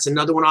listen. That's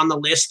another one on the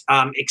list.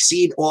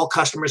 Exceed all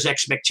customers'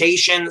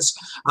 expectations.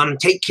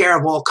 Take care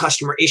of all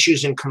customer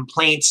issues and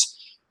complaints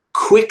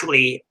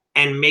quickly,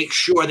 and make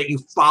sure that you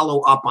follow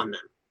up on them.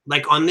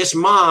 Like on this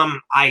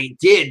mom, I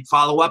did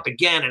follow up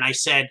again, and I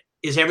said,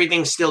 is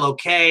everything still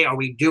okay? Are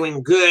we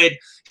doing good?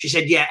 She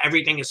said, yeah,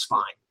 everything is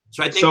fine.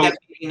 So I think that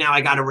now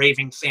I got a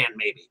raving fan,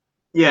 maybe.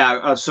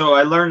 Yeah, so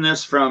I learned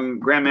this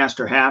from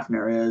Grandmaster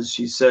Hafner. Is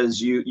she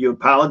says you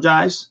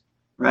apologize,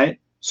 right?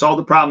 Solve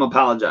the problem,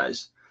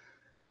 apologize.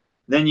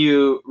 Then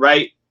you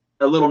write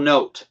a little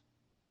note,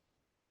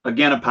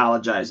 again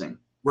apologizing.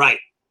 Right.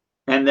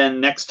 And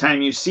then next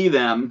time you see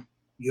them,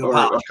 or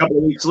a couple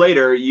of weeks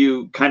later,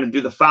 you kind of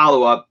do the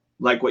follow-up,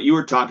 like what you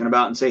were talking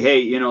about, and say, hey,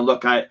 you know,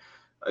 look, I'm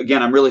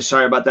really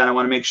sorry about that. I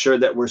want to make sure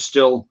that we're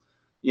still,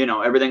 you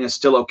know, everything is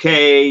still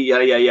okay,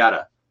 yada, yada,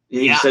 yada.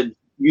 He said,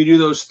 you do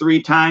those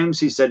 3 times,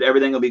 he said,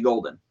 everything will be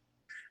golden.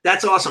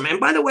 That's awesome. And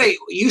by the way,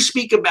 you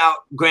speak about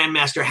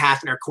Grandmaster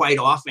Hafner quite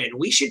often.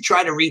 We should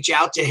try to reach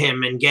out to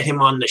him and get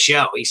him on the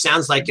show. He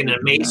sounds like an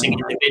amazing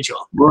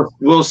individual.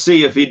 We'll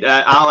see if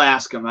I'll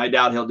ask him. I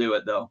doubt he'll do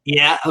it though.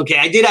 Yeah. Okay.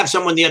 I did have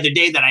someone the other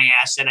day that I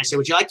asked, and I said,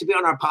 would you like to be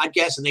on our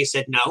podcast? And they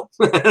said, no.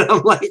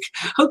 I'm like,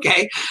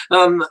 okay.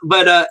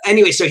 But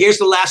anyway, so here's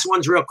the last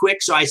ones real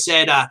quick. So I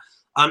said,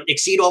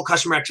 exceed all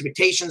customer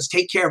expectations,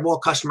 take care of all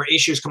customer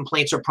issues,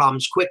 complaints, or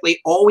problems quickly.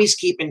 Always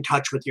keep in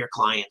touch with your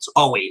clients.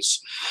 Always.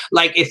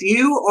 Like if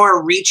you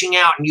are reaching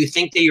out and you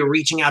think that you're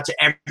reaching out to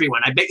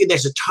everyone, I bet you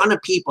there's a ton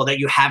of people that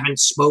you haven't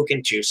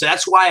spoken to. So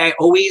that's why I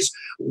always,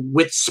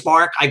 with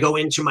Spark, I go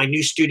into my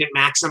new student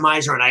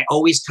maximizer and I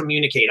always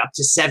communicate up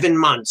to 7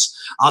 months.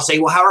 I'll say,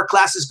 well, how are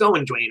classes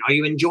going, Dwayne? Are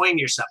you enjoying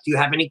yourself? Do you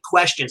have any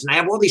questions? And I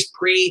have all these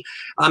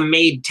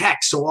pre-made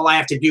texts. So all I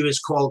have to do is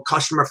call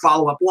customer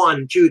follow-up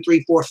 1, 2,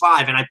 3, 4,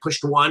 5. And I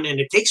pushed 1, and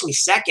it takes me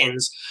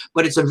seconds,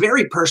 but it's a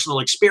very personal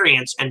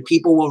experience and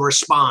people will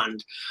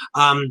respond.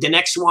 The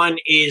next one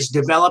is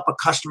develop a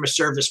customer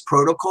service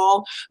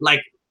protocol.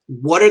 Like,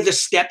 what are the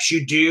steps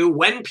you do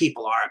when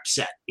people are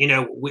upset? You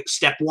know,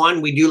 step 1,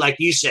 we do like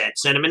you said,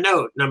 send them a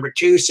note. Number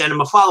 2, send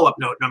them a follow-up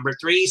note. Number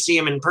 3, see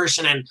them in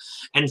person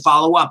and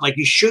follow up. Like,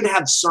 you should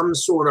have some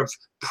sort of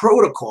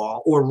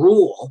protocol or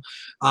rule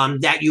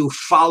that you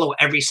follow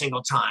every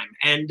single time.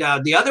 And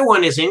the other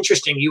one is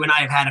interesting. You and I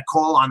have had a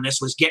call on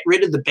this, was get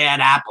rid of the bad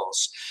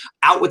apples.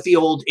 Out with the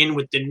old, in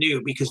with the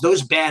new, because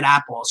those bad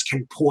apples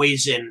can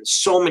poison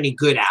so many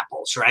good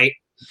apples, right?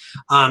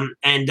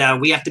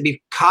 And we have to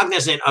be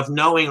cognizant of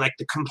knowing, like,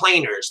 the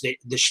complainers, the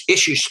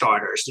issue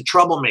starters, the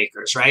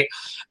troublemakers, right?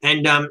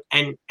 And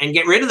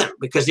get rid of them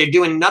because they're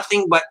doing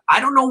nothing but, I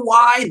don't know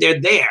why they're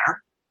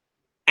there.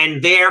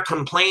 and they're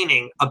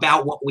complaining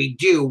about what we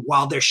do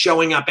while they're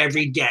showing up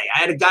every day. I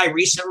had a guy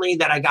recently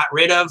that I got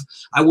rid of.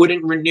 I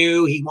wouldn't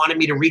renew. He wanted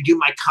me to redo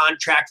my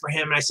contract for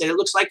him. And I said, it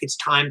looks like it's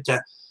time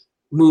to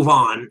move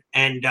on.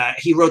 And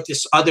he wrote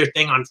this other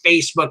thing on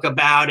Facebook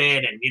about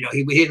it. And,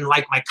 he didn't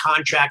like my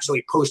contract, so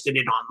he posted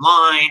it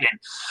online.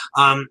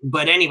 And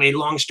but anyway,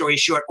 long story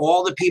short,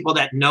 all the people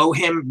that know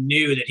him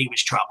knew that he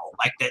was trouble.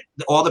 Like that,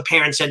 all the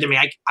parents said to me,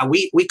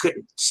 we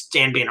couldn't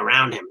stand being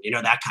around him,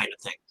 that kind of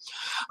thing.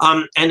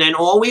 And then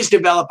always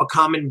develop a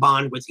common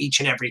bond with each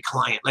and every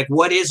client. Like,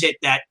 what is it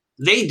that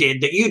they did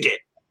that you did?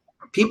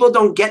 People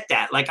don't get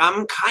that. Like,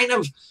 I'm kind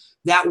of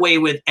that way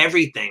with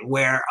everything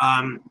where,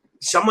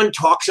 someone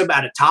talks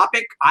about a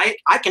topic, I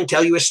can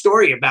tell you a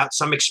story about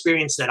some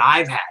experience that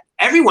I've had.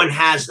 Everyone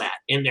has that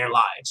in their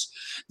lives.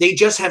 They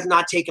just have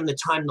not taken the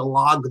time to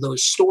log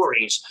those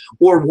stories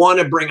or want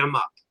to bring them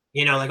up.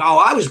 Like, oh,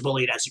 I was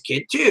bullied as a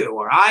kid too,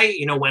 or I,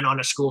 went on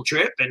a school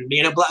trip and,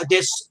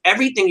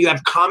 everything, you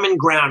have common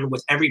ground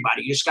with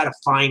everybody. You just got to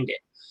find it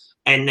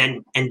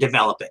and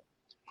develop it.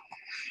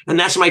 And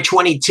that's my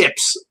 20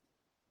 tips.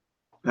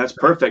 That's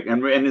perfect.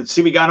 And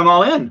see, we got them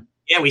all in.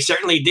 Yeah, we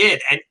certainly did.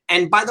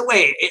 And by the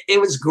way,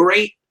 it was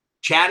great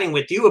chatting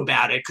with you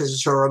about it because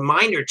it's a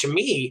reminder to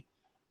me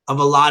of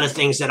a lot of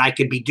things that I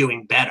could be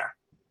doing better.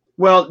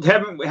 Well,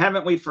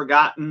 haven't we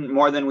forgotten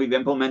more than we've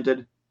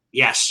implemented?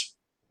 Yes.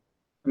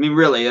 I mean,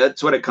 really,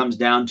 that's what it comes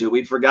down to.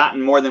 We've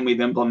forgotten more than we've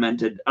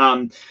implemented.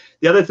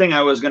 The other thing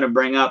I was going to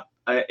bring up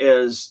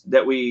is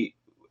that we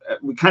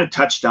kind of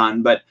touched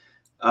on, but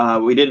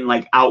we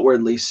didn't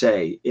outwardly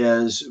say,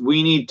 is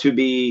we need to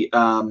be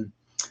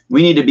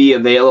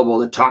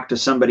available to talk to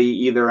somebody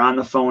either on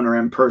the phone or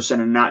in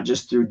person and not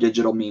just through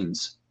digital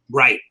means.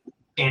 Right.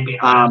 And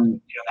I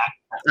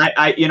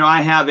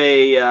have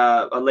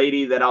a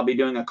lady that I'll be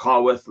doing a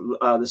call with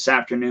this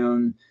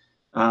afternoon.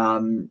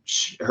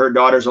 Her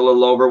daughter's a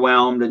little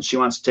overwhelmed and she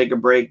wants to take a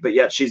break, but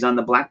yet she's on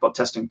the black belt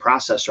testing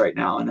process right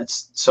now. And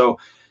it's so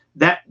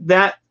that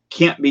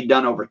can't be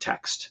done over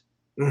text.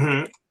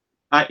 Mm-hmm.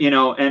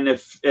 And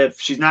if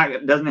she's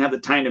doesn't have the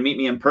time to meet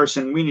me in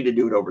person, we need to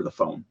do it over the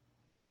phone.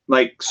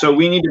 So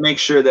we need to make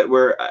sure that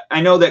I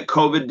know that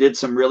COVID did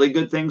some really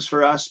good things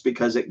for us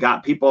because it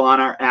got people on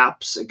our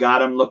apps. It got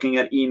them looking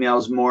at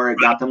emails more. It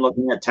got them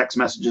looking at text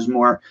messages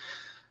more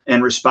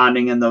and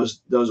responding in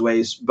those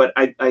ways. But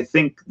I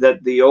think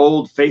that the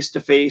old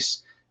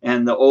face-to-face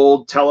and the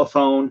old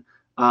telephone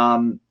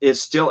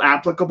is still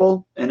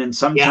applicable. And then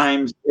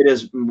sometimes it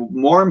is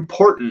more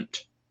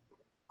important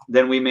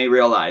than we may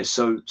realize.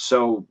 So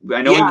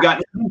I know we've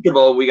gotten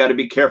comfortable. We got to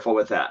be careful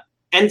with that.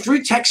 And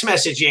through text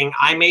messaging,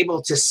 I'm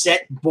able to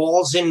set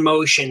balls in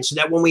motion so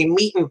that when we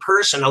meet in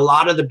person, a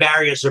lot of the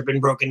barriers have been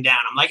broken down.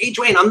 I'm like, hey,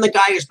 Dwayne, I'm the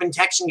guy who's been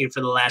texting you for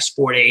the last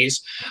 4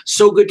 days.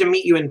 So good to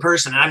meet you in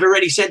person. And I've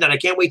already said that I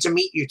can't wait to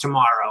meet you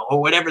tomorrow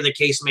or whatever the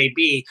case may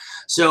be.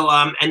 So,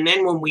 and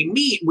then when we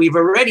meet, we've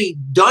already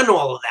done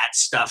all of that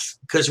stuff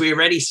because we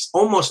already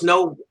almost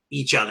know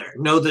each other,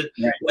 know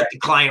what the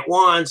client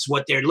wants,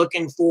 what they're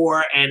looking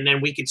for, and then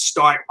we could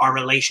start our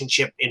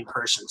relationship in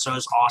person. So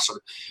it's awesome.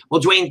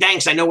 Well, Dwayne,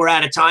 thanks. I know we're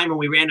out of time and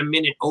we ran a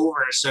minute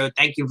over, so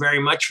thank you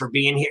very much for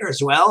being here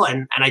as well.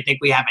 And I think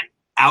we have an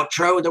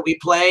outro that we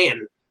play,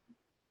 and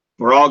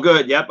we're all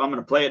good. Yep, I'm going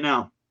to play it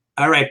now.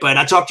 All right, bud.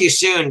 I'll talk to you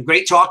soon.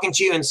 Great talking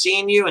to you and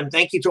seeing you, and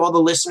thank you to all the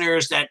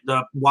listeners that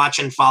watch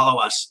and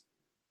follow us.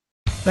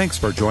 Thanks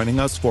for joining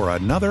us for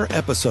another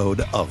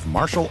episode of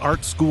Martial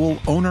Arts School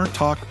Owner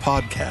Talk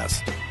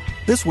Podcast.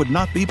 This would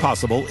not be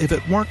possible if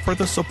it weren't for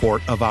the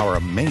support of our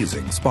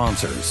amazing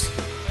sponsors.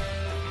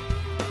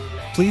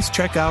 Please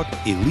check out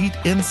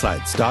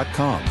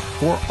EliteInsights.com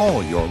for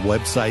all your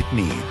website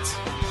needs.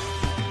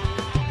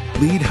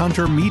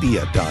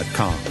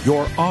 LeadHunterMedia.com,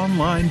 your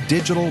online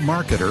digital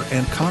marketer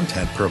and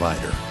content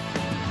provider.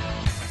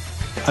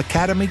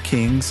 Academy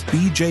Kings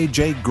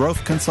BJJ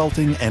Growth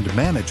Consulting and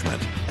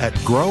Management at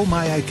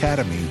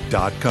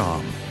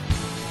GrowMyAcademy.com.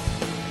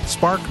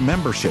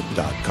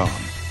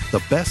 SparkMembership.com,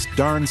 the best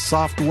darn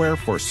software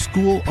for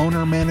school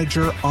owner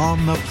manager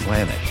on the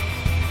planet.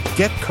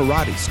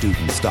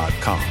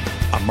 GetKarateStudents.com,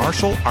 a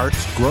martial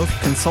arts growth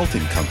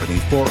consulting company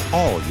for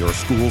all your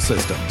school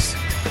systems.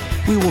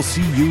 We will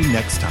see you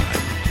next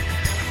time.